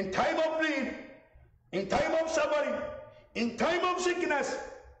 in time of need, in time of suffering, in time of sickness,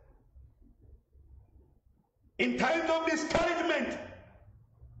 in times of discouragement.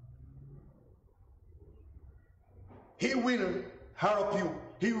 He will help you.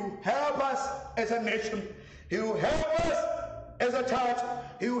 He will help us as a nation. He will help us as a church.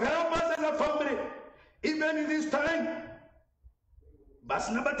 He will help us as a family. Even in this time. Verse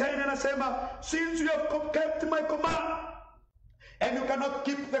number 10 anasema, since you have kept my command, and you cannot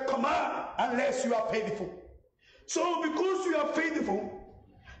keep the command unless you are faithful. So because you are faithful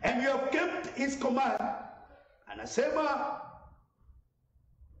and you have kept his command, anasema,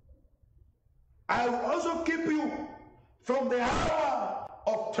 I will also keep you from the hour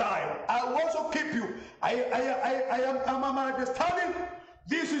of trial. I will also keep you. I'm understanding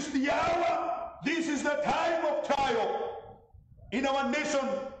this is the hour, this is the time of trial in our nation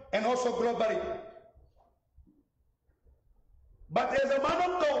and also globally. But as a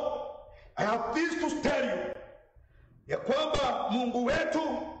man of God, I have this to tell you, ya kwamba Mungu wetu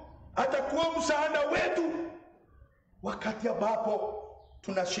atakuwa msaada wetu wakati ambapo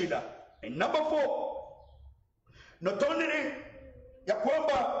tuna shida. And number 4, not only ya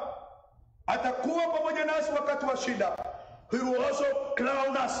kwamba atakuwa pamoja nasi wakati wa shida, he will also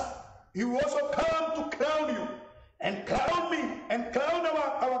crown us. He will also come to crown you and crown me and crown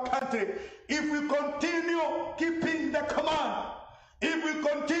our country if we continue keeping the command, if we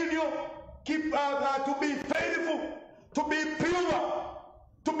continue to be faithful, to be pure,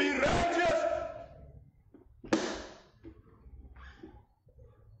 to be righteous.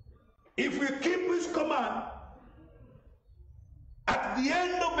 If we keep his command, at the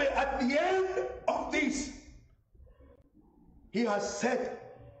end of this, he has set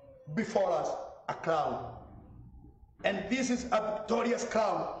before us a crown. And this is a victorious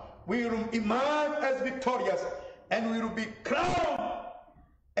crown. We will emerge as victorious and we will be crowned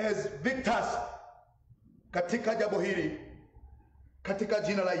as victors katika jambo hili, katika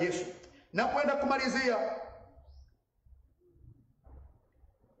jina la Yesu. Na kwenda kumalizia,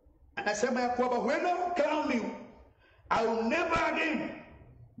 anasema ya kwamba when I crown you, I will never again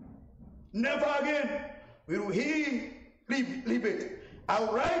will he leave it. I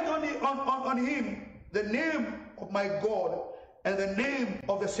will write on him the name of my God and the name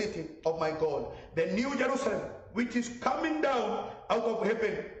of the city of my God, the New Jerusalem, which is coming down out of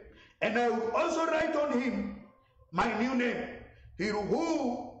heaven. And I will also write on him my new name. He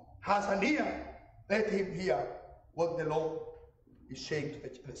who has an ear, let him hear what the Lord is saying,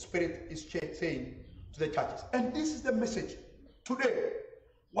 the Spirit is saying to the churches. And this is the message today.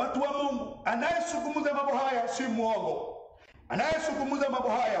 Watu wa Mungu, anayezungumza mambo haya si muongo. Anayezungumza mambo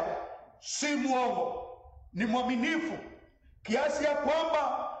haya si muongo, ni mwaminifu kiasi ya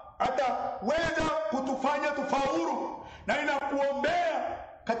kwamba ataweza kutufanya tufaulu, na inakuombea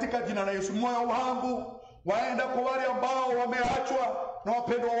katika jina la Yesu. Moyo wangu waenda kwa wale ambao wameachwa na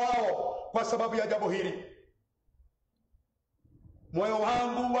wapendwa wao kwa sababu ya jambo hili. Moyo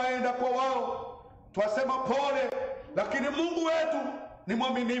wangu waenda kwa wao, twasema pole, lakini Mungu wetu ni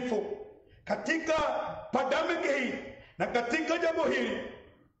mwaminifu katika pandemic hii na katika jambo hili.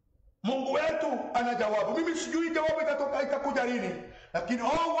 Mungu wetu ana jawabu. Mimi sijui jawabu itakuja lini, lakini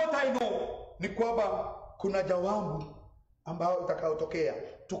all what I know ni kwamba kuna jawabu ambayo itakayotokea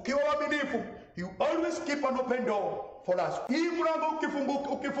tukiwa waaminifu. You always keep an open door for us. Hii mlango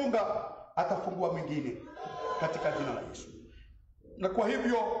ukifunga atafungua mwingine katika jina la Yesu. Na kwa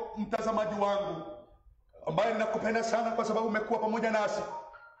hivyo mtazamaji wangu ambaye ninakupenda sana kwa sababu umekuwa pamoja nasi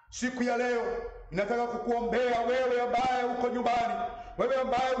siku ya leo, ninataka kukuombea wewe ambaye uko nyumbani, wewe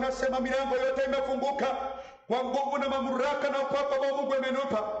ambaye unasema milango yote imefunguka kwa nguvu na mamlaka na upako wa Mungu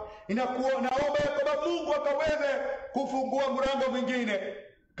imenipa. Naomba kwamba Mungu akaweze kufungua mlango mwingine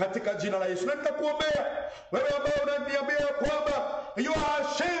katika jina la Yesu. Na nitakuombea wewe ambaye unaniambia kwamba you are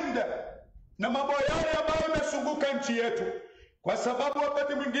ashamed na mambo yale ambayo yamesunguka nchi yetu, kwa sababu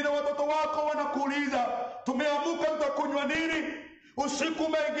wakati mwingine watoto wako wanakuuliza, tumeamuka tutakunywa nini? Usiku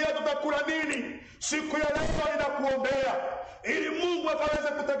umeingia tutakula nini? Siku ya leo ninakuombea ili Mungu akaweze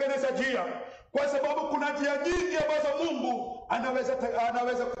kutengeneza njia, kwa sababu kuna njia nyingi ambazo Mungu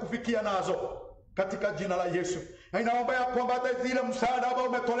anaweza kukufikia nazo katika jina la Yesu. Na inaomba ya kwamba hata zile msaada ambao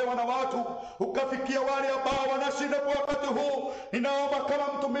umetolewa na watu ukafikia wale ambao wanashinda kwa wakati huu. Ninaomba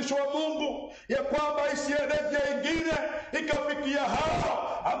kama mtumishi wa Mungu ya kwamba isiende njia ingine ikafikia hao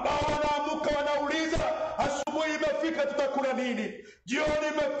ambao wanaamuka wanauliza, asubuhi imefika tutakula nini? Jioni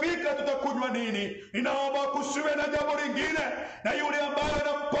imefika tutakunywa nini? Ninaomba kusiwe na jambo lingine, na yule ambaye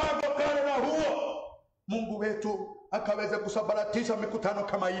ana mpango kale na huo, Mungu wetu akaweza kusambaratisha mikutano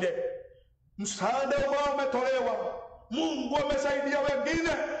kama ile. Msaada ambao umetolewa, Mungu amesaidia wengine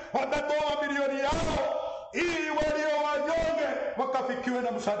wakatoa milioni yao ili walio wanyonge wakafikiwe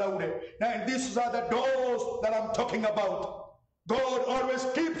na msaada ule. And these are the doors that I'm talking about. God always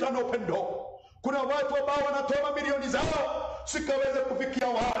keeps an open door. Kuna watu ambao wanatoa milioni zao sikaweze kufikia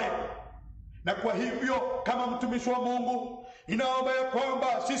wale, na kwa hivyo kama mtumishi wa Mungu inaomba ya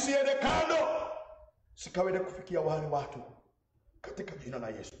kwamba sisi ende kando sikaweze kufikia wale watu katika jina la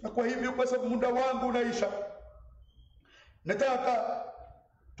Yesu. Na kwa hivyo kwa sababu muda wangu unaisha, nataka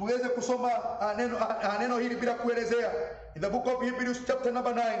tuweze kusoma neno hili bila kuelezea. In the book of Hebrews chapter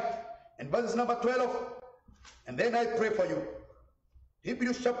number 9 and verse number 12, and then I pray for you.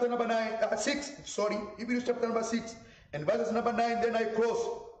 Hebrews chapter number 6, Hebrews chapter number 6 And verses number 9, then I close.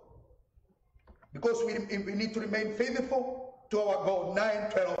 Because we need to remain faithful to our God.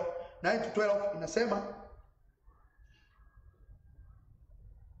 9 to 12 inasema,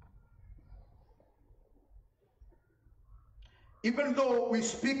 even though we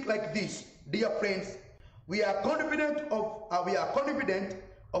speak like this, dear friends, we are confident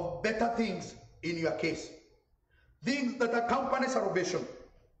of better things in your case. Things that accompany salvation.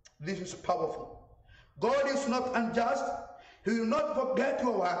 This is powerful. God is not unjust. He will not forget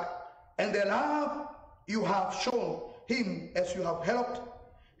your work and the love you have shown him as you have helped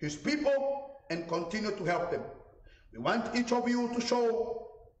his people and continue to help them. We want each of you to show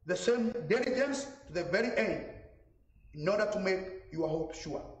the same diligence to the very end in order to make your hope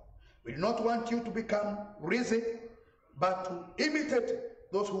sure. We do not want you to become lazy, but to imitate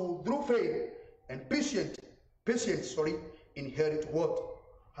those who through faith and patience, inherit what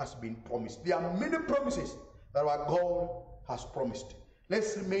has been promised. There are many promises that our God has promised.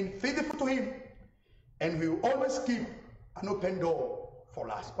 Let's remain faithful to him, and we will always keep an open door for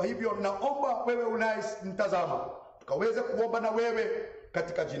us. Kwa hivyo naomba wewe unayemtazama tukaweze kuomba na wewe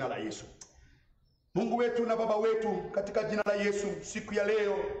katika jina la Yesu. Mungu wetu na Baba wetu, katika jina la Yesu, siku ya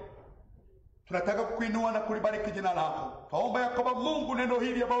leo tunataka kukuinua na kulibariki jina lako. Tuomba ya kwamba Mungu, neno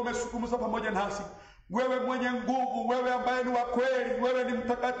hili ambalo umesukumuza pamoja nasi, wewe mwenye nguvu, wewe ambaye ni wa kweli, wewe ni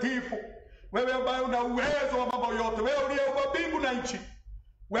mtakatifu, wewe ambaye una uwezo wa mambo yote, wewe uliyeumba mbingu na nchi,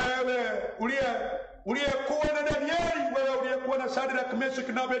 wewe uliyekuwa na Danieli, wewe uliyekuwa na Shadraka,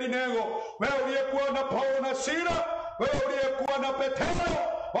 Meshaki na Abednego, wewe uliyekuwa na Paulo na Sila, wewe uliyekuwa na Petro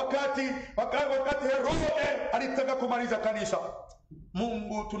wakati Herode alitaka kumaliza kanisa.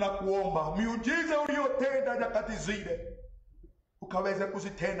 Mungu, tunakuomba miujiza uliyotenda nyakati zile ukaweze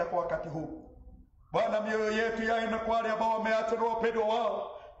kuzitenda kwa wakati huu. Bwana, mioyo yetu yaenda kwa wale ambao wameacha na wapendwa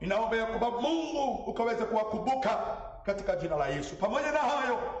wao. Ninaomba ya kwamba Mungu ukaweze kuwakumbuka katika jina la Yesu. Pamoja na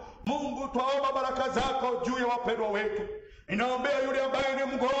hayo, Mungu, twaomba baraka zako juu ya wapendwa wetu. Ninaombea yule ambaye ni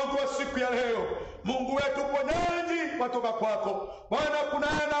mgonjwa siku ya leo. Mungu wetu, ponyaji watoka kwako. Bwana, kuna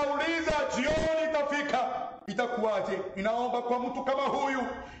anauliza jioni itafika, itakuwaje? Ninaomba kwa mtu kama huyu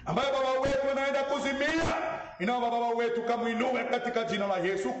ambaye baba wetu anaenda kuzimia, ninaomba baba wetu kamuinue katika jina la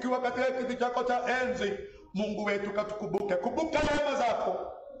Yesu. Ukiwa katika kiti chako cha enzi, Mungu wetu, katukumbuke. Kumbuka rehema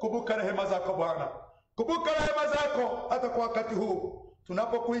zako. Kumbuka rehema zako Bwana. Kumbuka rehema zako hata kwa wakati huu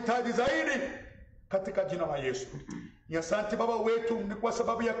tunapokuhitaji zaidi katika jina la Yesu. Ni asante Baba wetu, ni kwa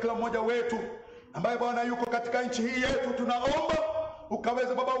sababu ya kila mmoja wetu ambaye Bwana yuko katika nchi hii yetu. Tunaomba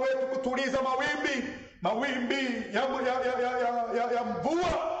ukaweza Baba wetu kutuliza mawimbi ya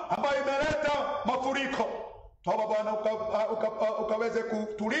mvua ambayo imeleta mafuriko. Tuomba Bwana ukaweze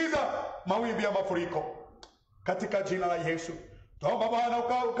kutuliza mawimbi ya mafuriko katika jina la Yesu. Tuomba Bwana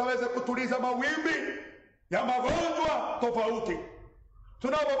ukaweze kutuliza mawimbi ya magonjwa tofauti.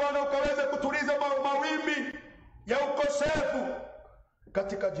 Tunaomba Bwana ukaweze kutuliza mawimbi ya ukosefu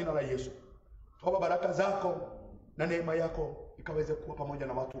katika jina la Yesu. Tuomba baraka zako na neema yako ikaweze kuwa pamoja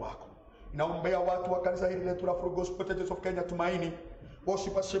na watu wako. Ninaombea watu wa kanisa hili letu la Full Gospel Church of Kenya Tumaini,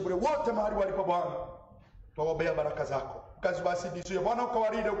 Worship Assembly, wote mahali walipo Bwana. Tuombea baraka zako. Kazi basi ndizo Bwana,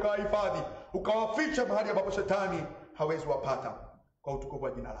 ukawalinde, ukawahifadhi, ukawaficha mahali ambapo shetani hawezi wapata, kwa utukufu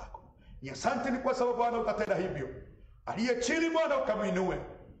wa jina lako. Ni asante, ni kwa sababu Bwana utatenda hivyo. Aliye chini Bwana ukamuinue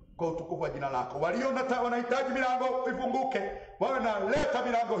kwa utukufu wa jina lako. Walio wanahitaji milango ifunguke, Bwana leta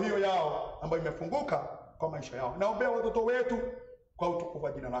milango hiyo yao ambayo imefunguka kwa maisha yao. Naombea watoto wetu kwa utukufu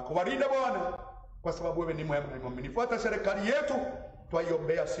wa jina lako. Walinde Bwana, kwa sababu wewe ni mwema na mwaminifu. Hata serikali yetu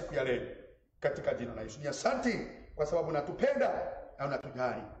twaiombea siku ya leo katika jina la Yesu. Ni asante kwa sababu unatupenda na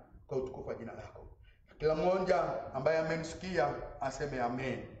unatujali, kwa utukufu wa jina lako. Kila mmoja ambaye amenisikia aseme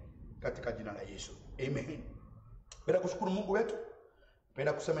amen katika jina la Yesu. Amen. Penda kushukuru Mungu wetu.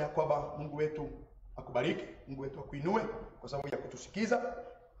 Penda kusema ya kwamba Mungu wetu akubariki, Mungu wetu akuinue kwa sababu ya kutusikiza,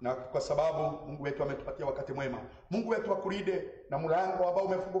 na kwa sababu Mungu wetu ametupatia wakati mwema. Mungu wetu akulinde na mlango ambao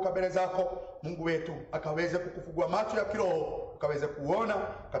umefunguka mbele zako. Mungu wetu akaweze kukufungua macho ya kiroho, ukaweze kuona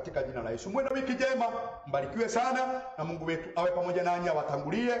katika jina la Yesu. Muwe na wiki njema, mbarikiwe sana, na Mungu wetu awe pamoja nanyi,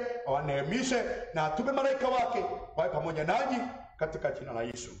 awatangulie, awaneemishe, na atume malaika wake wawe pamoja nanyi katika jina la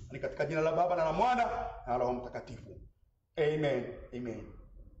Yesu. Ni katika jina la Baba na la Mwana na Roho Mtakatifu. Amen. Amen.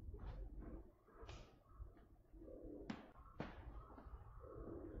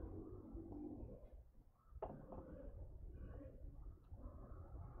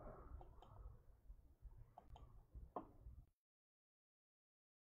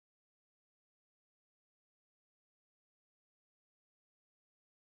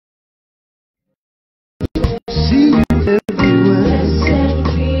 See you everywhere,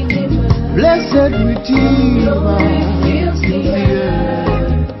 blessed Redeemer. the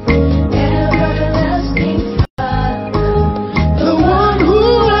earth. Everlasting Father, the one who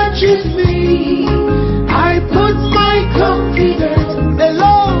watches me. I put my confidence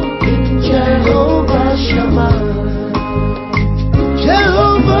alone in Jehovah Shammah.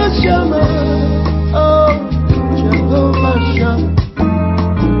 Jehovah Shammah. Oh, Jehovah Shammah.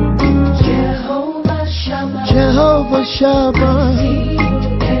 Jehovah Shammah. Jehovah Shammah.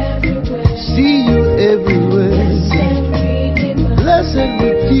 See you everywhere. Blessed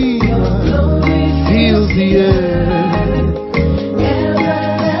Redeemer. Fills the earth.